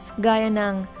conditions gaya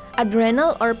ng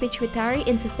adrenal or pituitary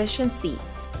insufficiency,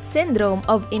 syndrome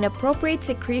of inappropriate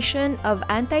secretion of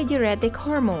antidiuretic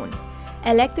hormone,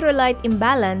 electrolyte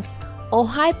imbalance o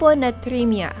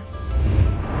hyponatremia.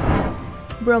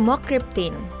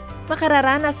 Bromocriptine.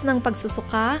 Makararanas ng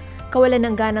pagsusuka, kawalan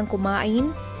ng ganang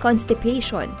kumain,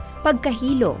 constipation,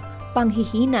 pagkahilo,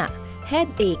 panghihina,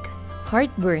 headache,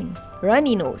 heartburn,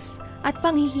 runny nose, at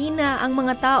panghihina ang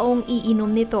mga taong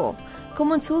iinom nito.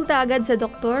 Kumonsulta agad sa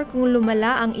doktor kung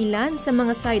lumala ang ilan sa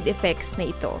mga side effects na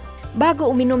ito.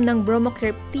 Bago uminom ng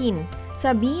bromocriptine,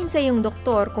 sabihin sa iyong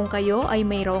doktor kung kayo ay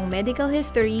mayroong medical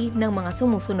history ng mga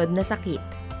sumusunod na sakit: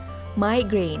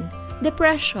 migraine,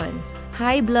 depression,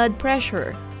 high blood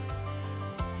pressure.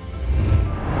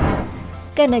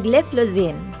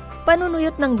 Canagliflozin.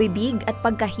 Panunuyot ng bibig at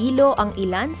pagkahilo ang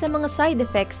ilan sa mga side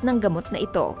effects ng gamot na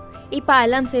ito.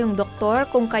 Ipaalam sa iyong doktor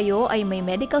kung kayo ay may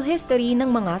medical history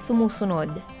ng mga sumusunod: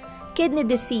 kidney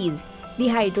disease,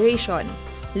 dehydration,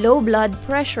 low blood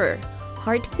pressure,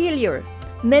 heart failure,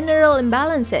 mineral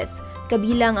imbalances,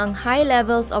 kabilang ang high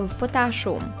levels of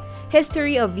potassium,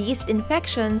 history of yeast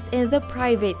infections in the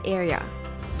private area.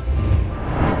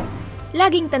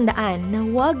 Laging tandaan na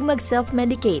huwag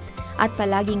mag-self-medicate at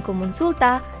palaging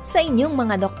kumonsulta sa inyong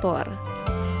mga doktor.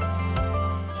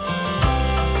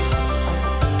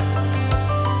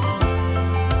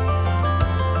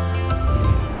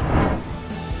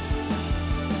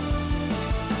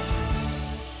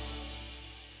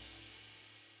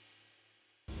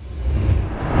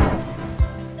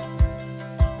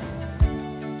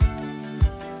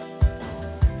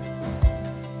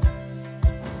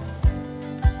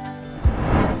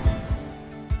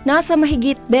 Nasa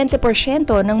mahigit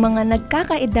 20% ng mga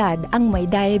nagkakaedad ang may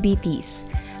diabetes.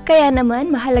 Kaya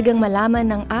naman mahalagang malaman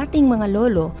ng ating mga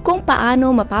lolo kung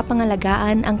paano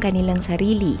mapapangalagaan ang kanilang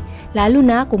sarili, lalo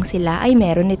na kung sila ay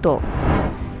meron nito.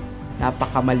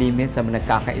 Napakamalimit sa mga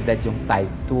nagkakaedad yung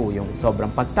type 2, yung sobrang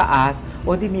pagtaas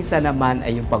o di minsan naman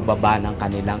ay yung pagbaba ng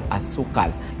kanilang asukal.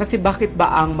 Kasi bakit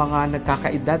ba ang mga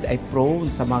nagkakaedad ay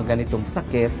prone sa mga ganitong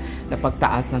sakit na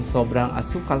pagtaas ng sobrang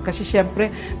asukal? Kasi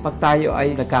syempre, pag tayo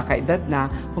ay nagkakaedad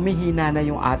na, humihina na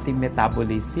yung ating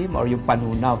metabolism or yung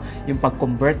panunaw, yung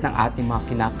pag-convert ng ating mga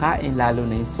kinakain, lalo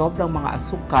na yung sobrang mga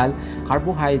asukal,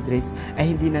 carbohydrates, ay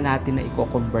hindi na natin na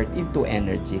i-convert into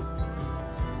energy.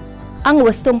 Ang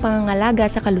wastong pangangalaga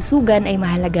sa kalusugan ay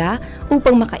mahalaga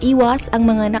upang makaiwas ang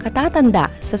mga nakatatanda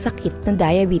sa sakit ng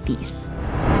diabetes.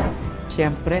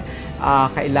 Siyempre,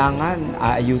 kailangan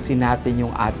ayusin natin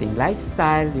yung ating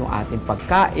lifestyle, yung ating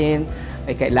pagkain.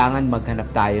 Ay kailangan maghanap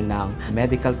tayo ng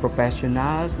medical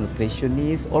professionals,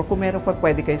 nutritionists, or kung meron pa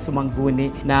pwede kayo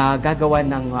sumangguni na gagawa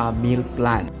ng meal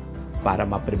plan. Para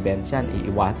ma-prevent yan,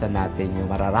 iiwasan natin yung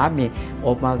mararami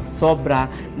o magsobra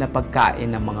na pagkain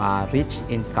ng mga rich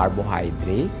in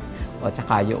carbohydrates o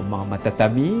tsaka yung mga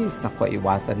matatamis, naku,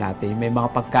 iwasan natin. May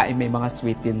mga pagkain, may mga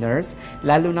sweeteners,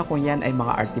 lalo na kung yan ay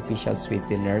mga artificial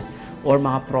sweeteners or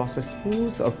mga processed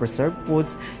foods or preserved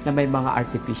foods na may mga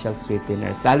artificial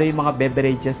sweeteners. Lalo yung mga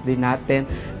beverages din natin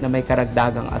na may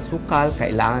karagdagang asukal,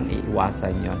 kailangan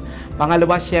iiwasan yon.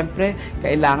 Pangalawa, syempre,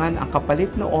 kailangan ang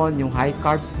kapalit noon, yung high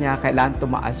carbs niya, kailangan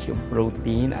tumaas yung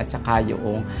protein at saka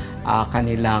yung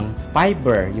kanilang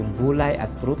fiber, yung gulay at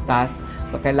prutas,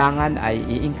 kailangan ay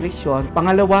i-increase yun.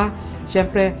 Pangalawa,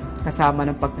 syempre, kasama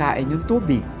ng pagkain yung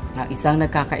tubig. Isang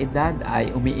nagkakaedad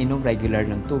ay umiinom regular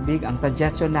ng tubig. Ang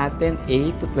suggestion natin,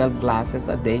 8 to 12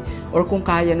 glasses a day or kung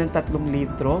kaya ng 3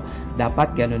 litro,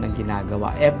 dapat ganun ang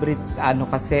ginagawa. Every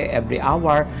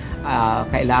hour,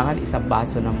 kailangan isang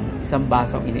baso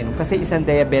ang iniinom. Kasi isang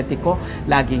diabetiko,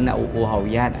 laging nauuhaw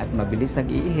yan at mabilis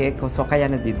nag-iihi, so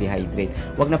kaya nadidehydrate.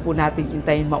 Huwag na po nating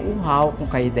intayin mauhaw kung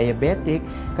kayo diabetic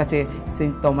kasi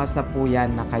sintomas na po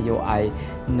yan na kayo ay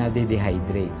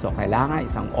nadidehydrate. So kailangan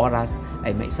isang oras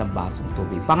ay may isang basong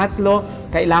tubig. Pangatlo,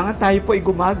 kailangan tayo po ay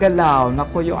gumagalaw.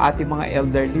 Naku, yung ating mga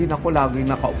elderly, naku, laging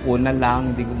nakaupo na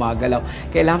lang, hindi gumagalaw.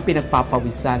 Kailangan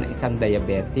pinagpapawisan ng isang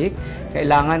diabetic.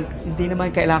 Hindi naman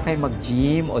kailangan kayo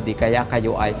mag-gym o di kaya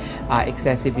kayo ay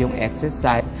excessive yung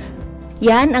exercise.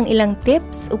 Yan ang ilang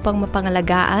tips upang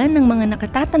mapangalagaan ng mga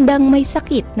nakatatandang may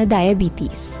sakit na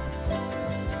diabetes.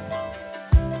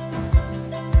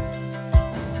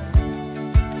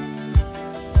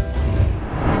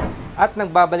 At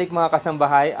nagbabalik mga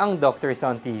kasambahay ang Doctors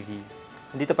on TV.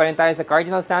 Dito pa rin tayo sa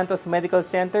Cardinal Santos Medical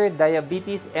Center,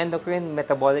 Diabetes, Endocrine,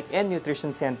 Metabolic, and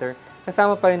Nutrition Center.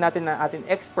 Kasama pa rin natin ang ating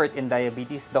expert in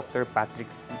diabetes, Dr. Patrick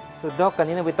C. So Doc,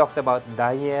 kanina we talked about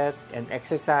diet and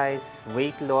exercise,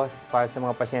 weight loss para sa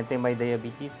mga pasyente may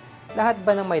diabetes. Lahat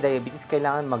ba ng may diabetes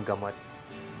kailangan maggamot?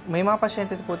 May mga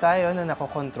pasyente po tayo na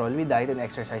nakokontrol with diet and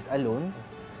exercise alone.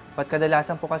 But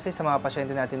kadalasan po kasi sa mga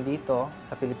pasyente natin dito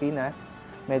sa Pilipinas,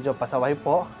 medyo pasaway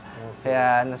po.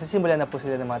 Kaya nasisimulan na po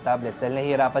sila ng mga tablets dahil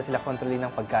nahihirapan sila kontrolin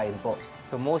ng pagkain po.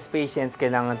 So most patients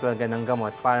kailangan talaga ng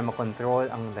gamot para makontrol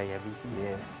ang diabetes.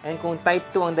 Yes. And kung type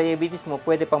 2 ang diabetes mo,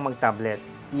 pwede pang mag-tablets.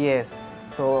 Yes.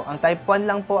 So ang type 1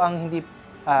 lang po ang hindi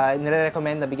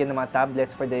nire-recommend na bigyan ng mga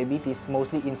tablets for diabetes.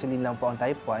 Mostly insulin lang po ang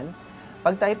type 1.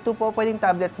 Pag type 2 po, pwedeng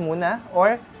tablets muna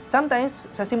or sometimes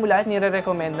sa simula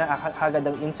nire-recommend na agad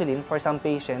ang insulin for some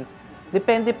patients.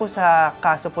 Depende po sa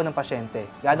kaso po ng pasyente.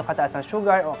 Gaano kataas ang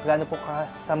sugar o gaano po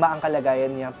kasama ang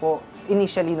kalagayan niya po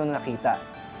initially nung nakita.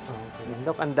 Okay.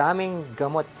 Doc, ang daming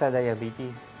gamot sa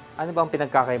diabetes. Ano ba ang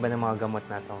pinagkakaiba ng mga gamot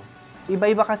na to?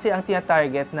 Iba-iba kasi ang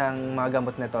tina-target ng mga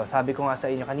gamot na to. Sabi ko nga sa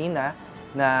inyo kanina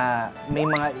na may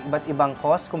mga iba't ibang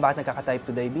cause kung bakit nagkaka-type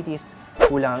 2 diabetes.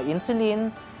 Kulang ang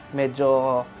insulin,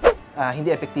 medyo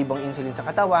hindi epektibong insulin sa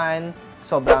katawan,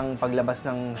 sobrang paglabas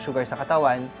ng sugar sa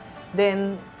katawan.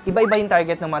 Then, iba-iba yung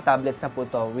target ng mga tablets na po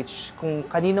to, which kung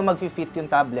kanino mag-fit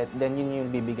yung tablet, then yun yung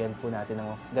bibigyan po natin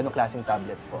ng ganong klaseng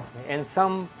tablet po. And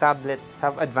some tablets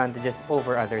have advantages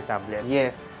over other tablets.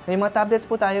 Yes. May mga tablets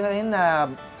po tayo ngayon na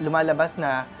lumalabas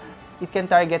na it can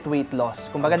target weight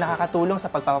loss. Kumbaga nakakatulong sa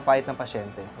pagpapapayat ng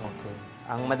pasyente. Okay.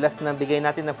 Ang madalas na bigay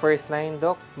natin na first line,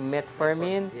 Doc,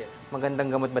 metformin. Yes. Magandang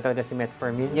gamot ba talaga si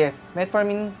metformin? Yes.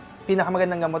 Metformin,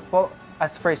 pinakamagandang gamot po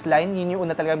as first line. Yun yung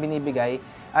una talagang binibigay.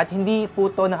 At hindi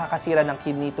po ito nakakasira ng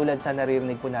kidney tulad sa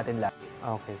naririnig po natin lagi.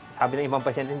 Okay. Sabi ng ibang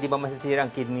pasyente, hindi ba masisira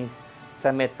ang kidneys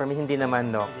sa metformin? Hindi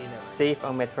naman, Doc. Safe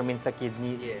ang metformin sa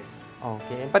kidneys? Yes.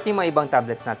 Okay. And pati yung mga ibang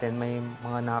tablets natin, may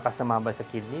mga nakakasama ba sa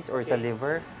kidneys or sa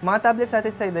liver? Mga tablets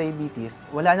natin sa diabetes,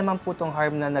 wala naman po itong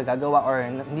harm na nagagawa or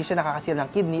hindi siya nakakasira ng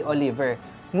kidney o liver.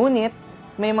 Ngunit,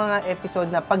 may mga episode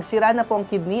na pag sira na po ang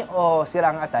kidney o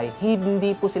sira ang atay,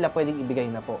 hindi po sila pwedeng ibigay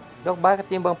na po. Doc,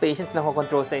 bakit yung ibang patients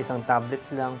nakokontrol sa isang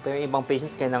tablets lang, pero yung ibang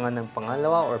patients kailangan ng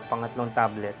pangalawa or pangatlong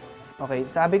tablets? Okay,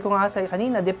 sabi ko nga sa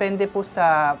kanina, depende po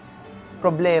sa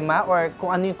problema or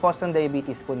kung ano yung cause ng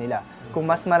diabetes po nila. Kung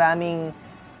mas maraming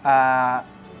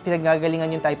pinagagalingan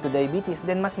yung type 2 diabetes,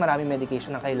 then mas maraming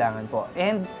medication ang kailangan po.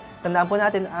 And tandaan po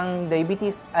natin, ang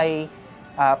diabetes ay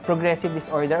progressive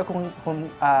disorder kung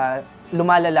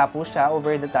lumalala po siya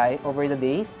over the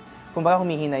days. Kung baka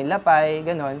humihina yung lapay,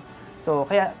 ganon. So,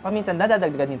 kaya paminsan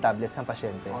nadadagdagan yung tablets ng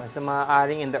pasyente. Okay, so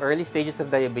maaaring in the early stages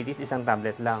of diabetes, isang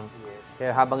tablet lang. Yes.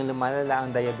 Pero habang lumalala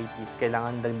ang diabetes,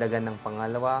 kailangan dagdagan ng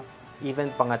pangalawa,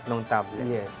 even pangatlong tablet.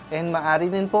 Yes. And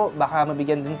maaari din po, baka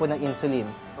mabigyan din po ng insulin.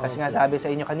 Kasi nga sabi sa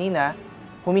inyo kanina,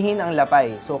 humihina ang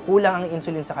lapay. So, kulang ang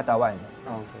insulin sa katawan.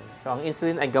 Okay. So, ang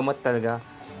insulin ay gamot talaga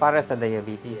para sa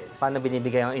diabetes. Yes. Paano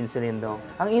binibigay ang insulin doon?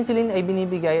 Ang insulin ay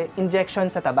binibigay injection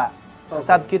sa taba. So,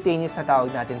 subcutaneous na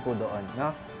tawag natin po doon. No?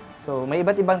 So, may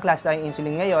iba't ibang klase tayong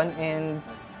insulin ngayon. And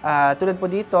tulad po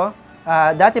dito,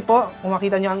 dati po, kung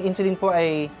makita nyo, ang insulin po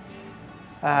ay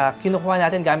kinukuha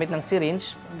natin gamit ng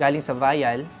syringe, galing sa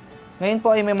vial. Ngayon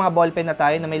po ay may mga ballpen na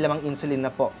tayo na may lamang insulin na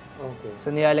po. Okay.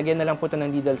 So, nilalagyan na lang po ito ng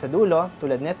needle sa dulo,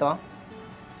 tulad nito.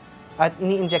 At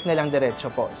ini-inject na lang diretso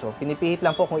po. So, pinipihit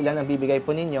lang po kung ilan ang bibigay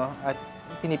po ninyo at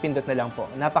pinipindot na lang po.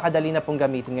 Napakadali na pong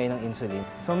gamitin ngayon ng insulin.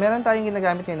 So, meron tayong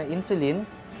ginagamit ngayon ng insulin.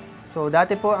 So,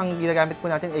 dati po, ang ginagamit po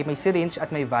natin ay may syringe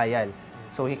at may vial.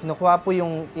 So, kinukuha po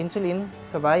yung insulin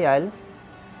sa vial,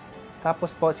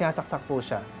 tapos po, sinasaksak po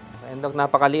siya. And Doc,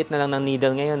 napakaliit na lang ng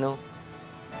needle ngayon, no?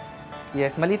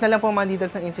 Yes, maliit na lang po ang mga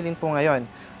needles ng insulin po ngayon.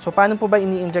 So, paano po ba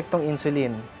ini-inject tong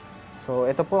insulin? So,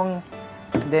 ito po ang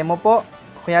demo po.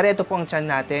 Kunyari, ito po ang tiyan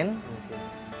natin. Okay.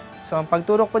 So, ang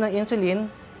pagturok po ng insulin,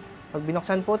 pag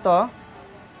binuksan po to,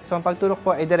 so ang pagturok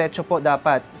po ay diretso po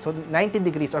dapat. So, 90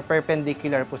 degrees or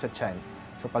perpendicular po sa tiyan.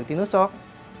 So, pag tinusok,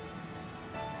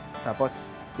 tapos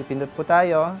pipindot po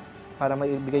tayo para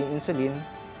maibigay yung insulin.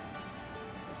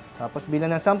 Tapos, bilang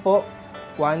ng 10, 1,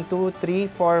 2, 3,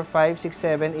 4, 5, 6,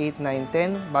 7, 8,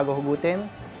 9, 10, bago hugutin.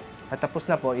 At tapos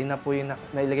na po, yun na po yung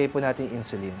nailagay po natin yung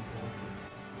insulin.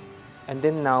 And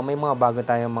then now, may mga bago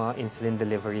tayong mga insulin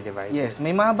delivery devices. Yes,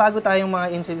 may mga bago tayong mga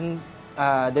insulin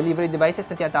delivery devices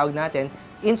na tinatawag natin.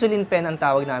 Insulin pen ang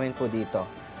tawag namin po dito.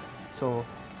 So,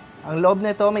 ang loob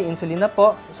nito may insulin na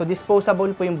po. So,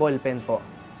 disposable po yung ball pen po.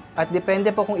 At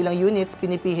depende po kung ilang units,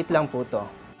 pinipihit lang po to.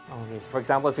 Okay. So, for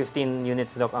example, 15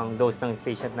 units, Doc, ang dose ng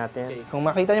patient natin. Okay. Kung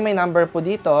makita niyo may number po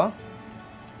dito.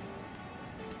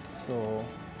 So,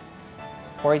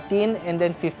 14 and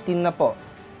then 15 na po.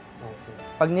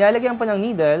 Pag nilalagyan po ng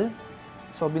needle,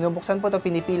 so binubuksan po to,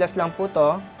 pinipilas lang po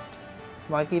to.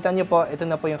 Makikita nyo po, ito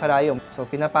na po yung karayom. So,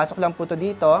 pinapasok lang po to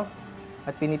dito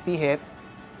at pinipihit.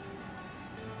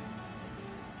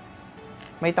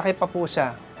 May takip pa po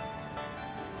siya.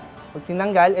 Pag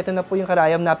tinanggal, ito na po yung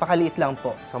karayom, napakaliit lang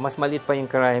po. So, mas maliit pa yung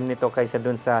karayom nito kaysa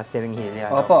dun sa siringhilya.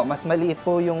 No? Opo, mas maliit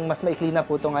po yung, mas maikli na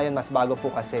po ito ngayon, mas bago po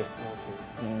kasi.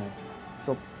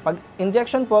 So, pag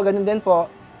injection po, ganun din po,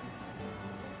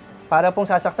 para pong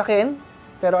sasaksakin,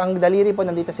 pero ang daliri po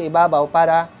nandito sa ibabaw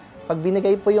para pag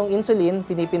binigay po yung insulin,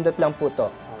 pinipindot lang po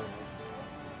to.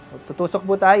 So, tutusok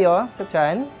po tayo sa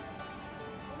tiyan.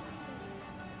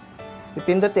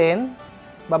 Pipindutin.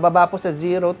 Bababa po sa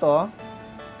 0 to.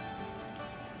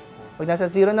 Pag nasa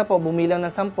 0 na po, bumilang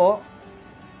ng 10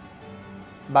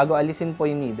 bago alisin po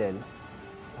yung needle.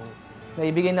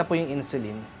 Naibigay na po yung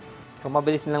insulin. So,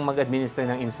 mabilis nilang mag-administer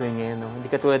ng insulin ngayon. No? Hindi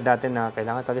katulad dati na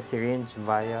kailangan talaga syringe,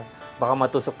 via. Baka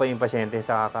matusok pa yung pasyente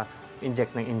sa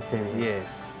kaka-inject ng insulin.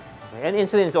 Yes. Okay. And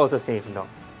insulin is also safe, no?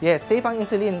 Yes, safe ang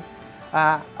insulin.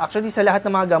 Actually, sa lahat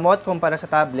ng mga gamot, kumpara sa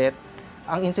tablet,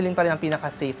 ang insulin pa rin ang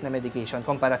pinaka-safe na medication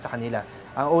kumpara sa kanila.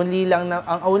 Ang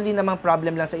only namang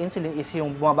problem lang sa insulin is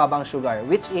yung bumababa ang sugar,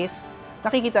 which is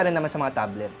nakikita rin naman sa mga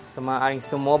tablets. So, maaaring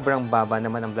sumobrang baba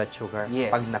naman ang blood sugar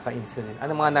pag naka-insulin.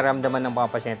 Ano mga naramdaman ng mga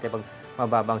pasyente pag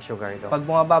mababa ang sugar daw? Pag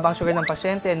bumababa ang sugar ng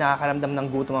pasyente, nakakaramdam ng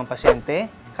gutom ang pasyente.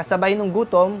 Kasabay ng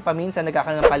gutom, paminsan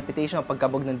nagkakaroon ng palpitation o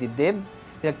pagkabog ng dibdib,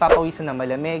 pinagpapawisan ng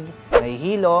malamig,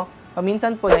 nahihilo.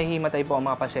 Paminsan po nahihimatay po ang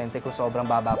mga pasyente kung sobrang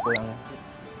baba po ang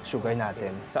sugar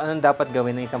natin. So, anong dapat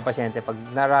gawin ng isang pasyente pag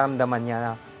nararamdaman niya na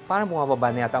parang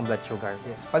bumababa na yata ang blood sugar?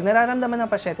 Yes. Pag nararamdaman ng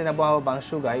pasyente na bumababa ang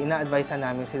sugar, ina-advise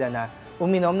namin sila na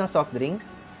uminom ng soft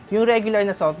drinks. Yung regular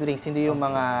na soft drinks, hindi yung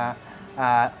mga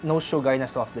no sugar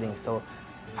na soft drinks. So,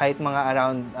 kahit mga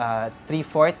around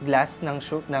 3/4 glass ng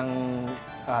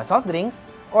soft drinks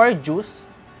or juice,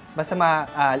 basta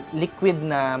liquid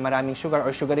na maraming sugar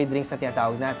or sugary drinks na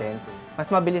tinatawag natin, mas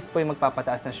mabilis po yung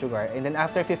magpapataas ng sugar. And then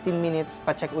after 15 minutes,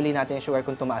 pa-check uli natin yung sugar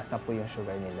kung tumaas na po yung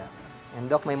sugar nila. And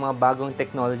Doc, may mga bagong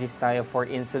technologies tayo for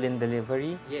insulin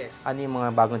delivery. Yes. Ano yung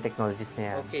mga bagong technologies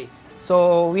na yan? Okay.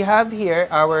 So, we have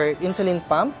here our insulin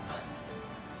pump.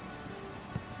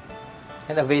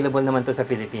 And available naman to sa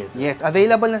Philippines. Yes,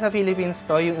 available na sa Philippines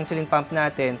to, yung insulin pump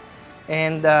natin.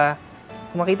 And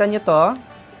kung makita nyo to,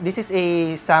 this is a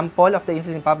sample of the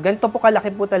insulin pump. Ganito po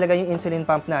kalaki po talaga yung insulin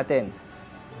pump natin.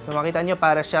 So makita nyo,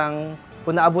 para siyang,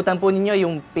 kung naabutan po ninyo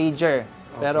yung pager.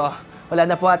 Pero wala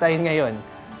na po ata yun ngayon.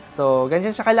 So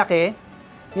ganyan siya kalaki.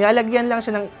 Nilalagyan lang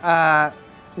siya ng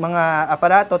mga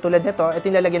aparato tulad nito. Ito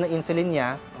yung lalagyan ng insulin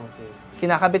niya. Okay.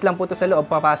 Kinakabit lang po ito sa loob,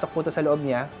 papasok po ito sa loob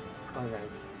niya.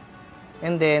 Alright.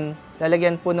 And then,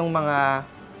 lalagyan po ng mga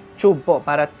tube po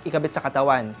para ikabit sa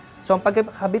katawan. So, ang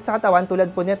pagkabit sa katawan, tulad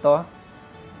po nito,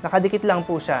 nakadikit lang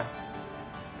po siya.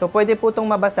 So, pwede po itong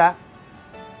mabasa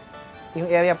yung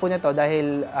area po nito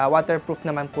dahil waterproof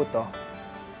naman po to.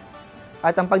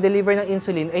 At ang pag-deliver ng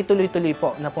insulin ay tuloy-tuloy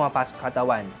po na pumapasok sa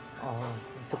katawan. Oh.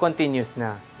 So, continuous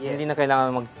na. Yes. Hindi na kailangan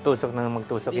magtusok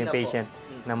Hindi yung na patient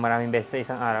na maraming beses sa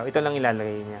isang araw. Ito lang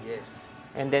ilalagay niya. Yes.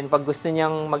 And then, pag gusto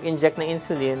niyang mag-inject ng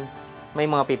insulin, may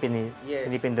mga Yes.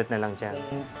 pinipindot na lang dyan.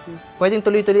 Pwedeng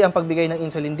tuloy-tuloy ang pagbigay ng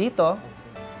insulin dito.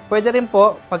 Pwede rin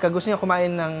po, pagka gusto niya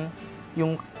kumain ng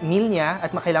yung meal niya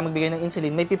at kailangan magbigay ng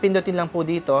insulin, may pipindutin lang po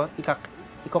dito,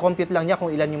 i-compute lang niya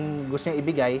kung ilan yung gusto niya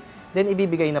ibigay, then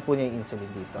ibibigay na po niya yung insulin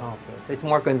dito. Okay. So, it's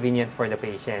more convenient for the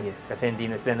patient. Yes. Kasi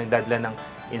hindi na sila nagdadala ng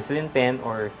insulin pen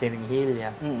or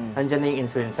siringhilya. Andyan na yung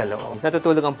insulin sa loob.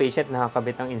 Natutulog ang patient,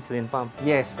 nakakabit ng insulin pump.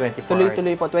 Yes, 24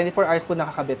 tuloy-tuloy hours. po. 24 hours po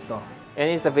nakakabit to. And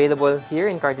it's available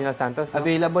here in Cardinal Santos, no?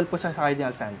 Available po sa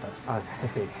Cardinal Santos.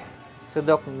 Okay. So,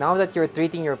 Doc, now that you're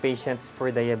treating your patients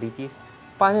for diabetes,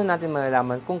 paano natin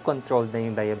malalaman kung controlled na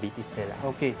yung diabetes nila?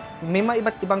 Okay. May mga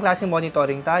iba't ibang klaseng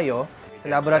monitoring tayo. Sa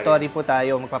laboratory po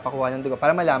tayo magpapakuha ng dugo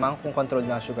para malaman kung controlled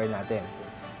na ang sugar natin.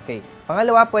 Okay.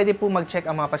 Pangalawa, pwede po mag-check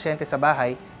ang mga pasyente sa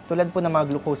bahay tulad po ng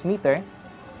mga glucose meter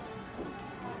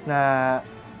na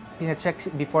pina-check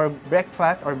before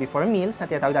breakfast or before meals na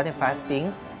tinatawag natin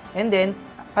fasting. And then,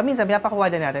 paminsan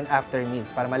pinapakuha din natin after meals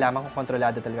para malaman kung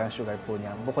kontrolado talaga ang sugar po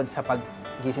niya bukod sa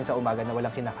paggising sa umaga na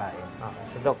walang kinakain. Okay.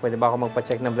 So, Doc, pwede ba ako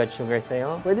magpa-check ng blood sugar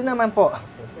sa'yo? Pwede naman po.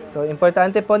 So,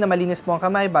 importante po na malinis po ang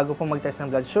kamay bago po mag-test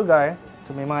ng blood sugar.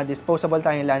 So, may mga disposable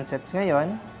tayong lancets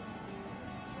ngayon.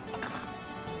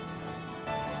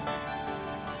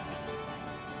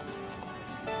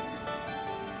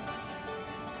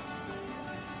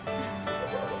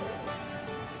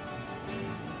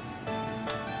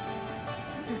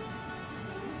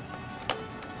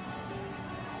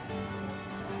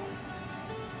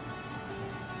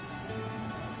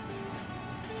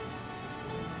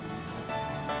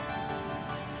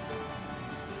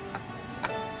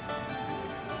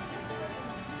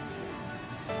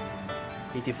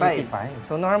 85. 85.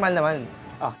 So normal naman.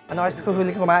 Ah. Ano oras ko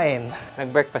huli kumain?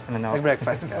 Nag-breakfast naman ako.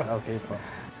 Nag-breakfast ka. Okay po.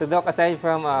 So Doc, aside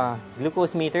from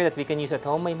glucose meter that we can use at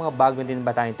home, may mga bago din ba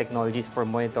tayong technologies for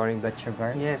monitoring blood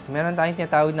sugar? Yes, meron tayong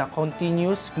tinatawag na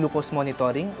continuous glucose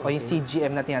monitoring o yung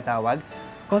CGM na tinatawag.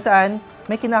 Kung saan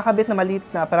may kinakabit na maliit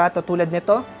na aparato tulad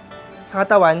nito sa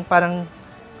katawan, parang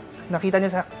nakita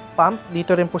niya sa pump,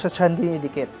 dito rin po sa tiyan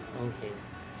dinidikit. Okay.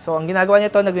 So ang ginagawa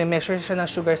nito, nagme-measure siya ng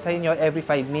sugar sa inyo every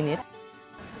 5 minutes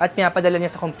at pinapadala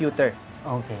niya sa computer.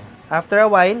 Okay. After a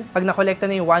while, pag nakolekta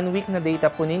na yung 1 week na data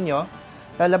po ninyo,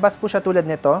 lalabas po siya tulad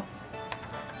nito.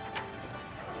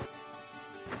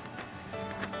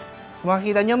 Kung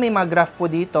makikita nyo, may mga graph po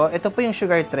dito. Ito po yung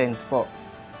sugar trends po.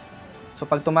 So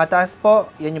pag tumataas po,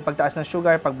 yan yung pagtaas ng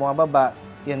sugar. Pag bumababa,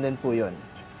 yan din po yun.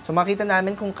 So makita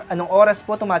namin kung anong oras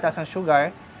po tumataas ang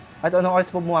sugar at anong oras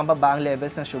po bumababa ang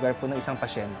levels ng sugar po ng isang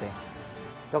pasyente.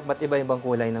 Doc, ba't iba-ibang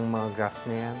kulay ng mga graphs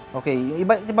na yan? Okay, yung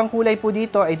ibang kulay po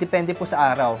dito ay depende po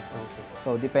sa araw. Okay.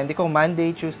 So depende kung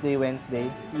Monday, Tuesday, Wednesday,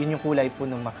 yun yung kulay po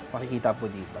nung makikita po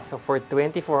dito. So for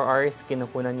 24 hours,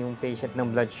 kinukunan yung patient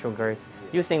ng blood sugars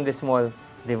using this small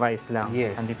device lang.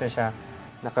 Yes. Andito siya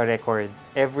naka-record.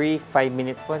 Every 5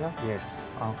 minutes po, no? Yes.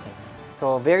 Okay.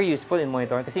 So very useful in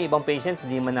monitoring kasi ibang patients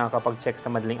hindi man nakakapag-check sa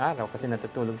madaling araw kasi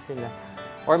natutulog sila.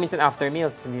 Or minsan after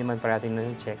meals, hindi naman parating na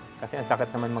check. Kasi ang sakit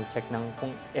naman mag-check ng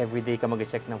kung everyday ka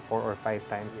mag-check ng 4 or 5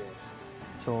 times. Yes.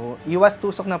 So, iwas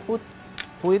tusok na po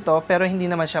ito, pero hindi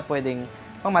naman siya pwedeng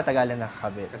pang matagalan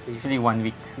nakakabit. Kasi usually 1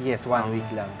 week. Yes, 1 week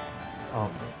lang.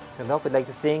 Okay. So Doc, we'd like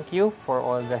to thank you for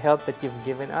all the help that you've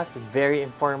given us. Very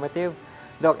informative.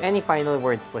 Doc, any final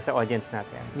words po sa audience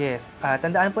natin? Yes.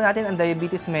 Tandaan po natin ang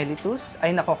diabetes mellitus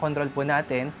ay nakokontrol po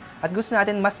natin at gusto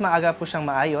natin mas maaga po siyang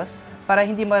maayos para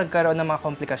hindi magkaroon ng mga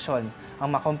komplikasyon. Ang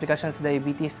mga komplikasyon sa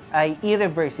diabetes ay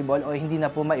irreversible o hindi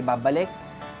na po maibabalik.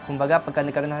 Kumbaga, pagka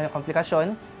nagkaroon na ng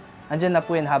komplikasyon, andyan na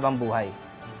po yan habang buhay.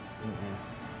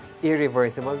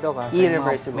 Irreversible, Doc.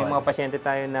 Irreversible. May mga pasyente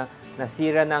tayo na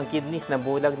nasira na ang kidneys,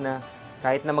 nabulag na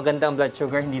kahit na maganda ang blood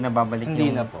sugar, hindi na babalik Hindi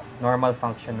yung na po. normal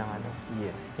function ng ano.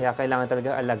 Yes. Kaya kailangan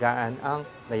talaga alagaan ang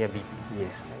diabetes.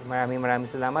 Yes. Maraming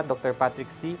salamat, Dr.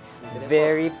 Patrick C.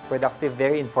 Very productive,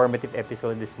 very informative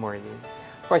episode this morning.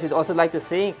 Of course, we'd also like to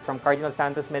thank from Cardinal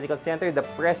Santos Medical Center, the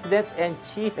President and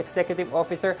Chief Executive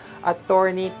Officer,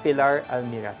 Attorney Pilar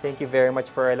Almira. Thank you very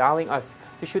much for allowing us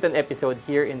to shoot an episode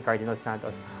here in Cardinal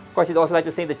Santos. Of course, we'd also like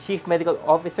to thank the Chief Medical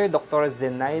Officer, Dr.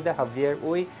 Zenaida Javier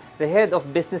Uy, the Head of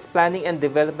Business Planning and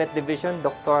Development Division,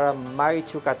 Dr. Mari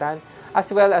Chucatan, as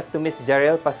well as to Ms.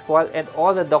 Jarel Pascual and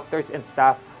all the doctors and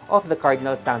staff of the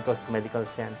Cardinal Santos Medical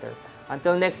Center.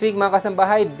 Until next week, mga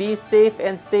kasambahay, be safe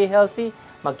and stay healthy.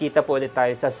 Magkita po ulit tayo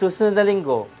sa susunod na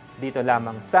linggo dito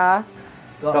lamang sa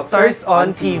Doctors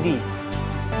on TV.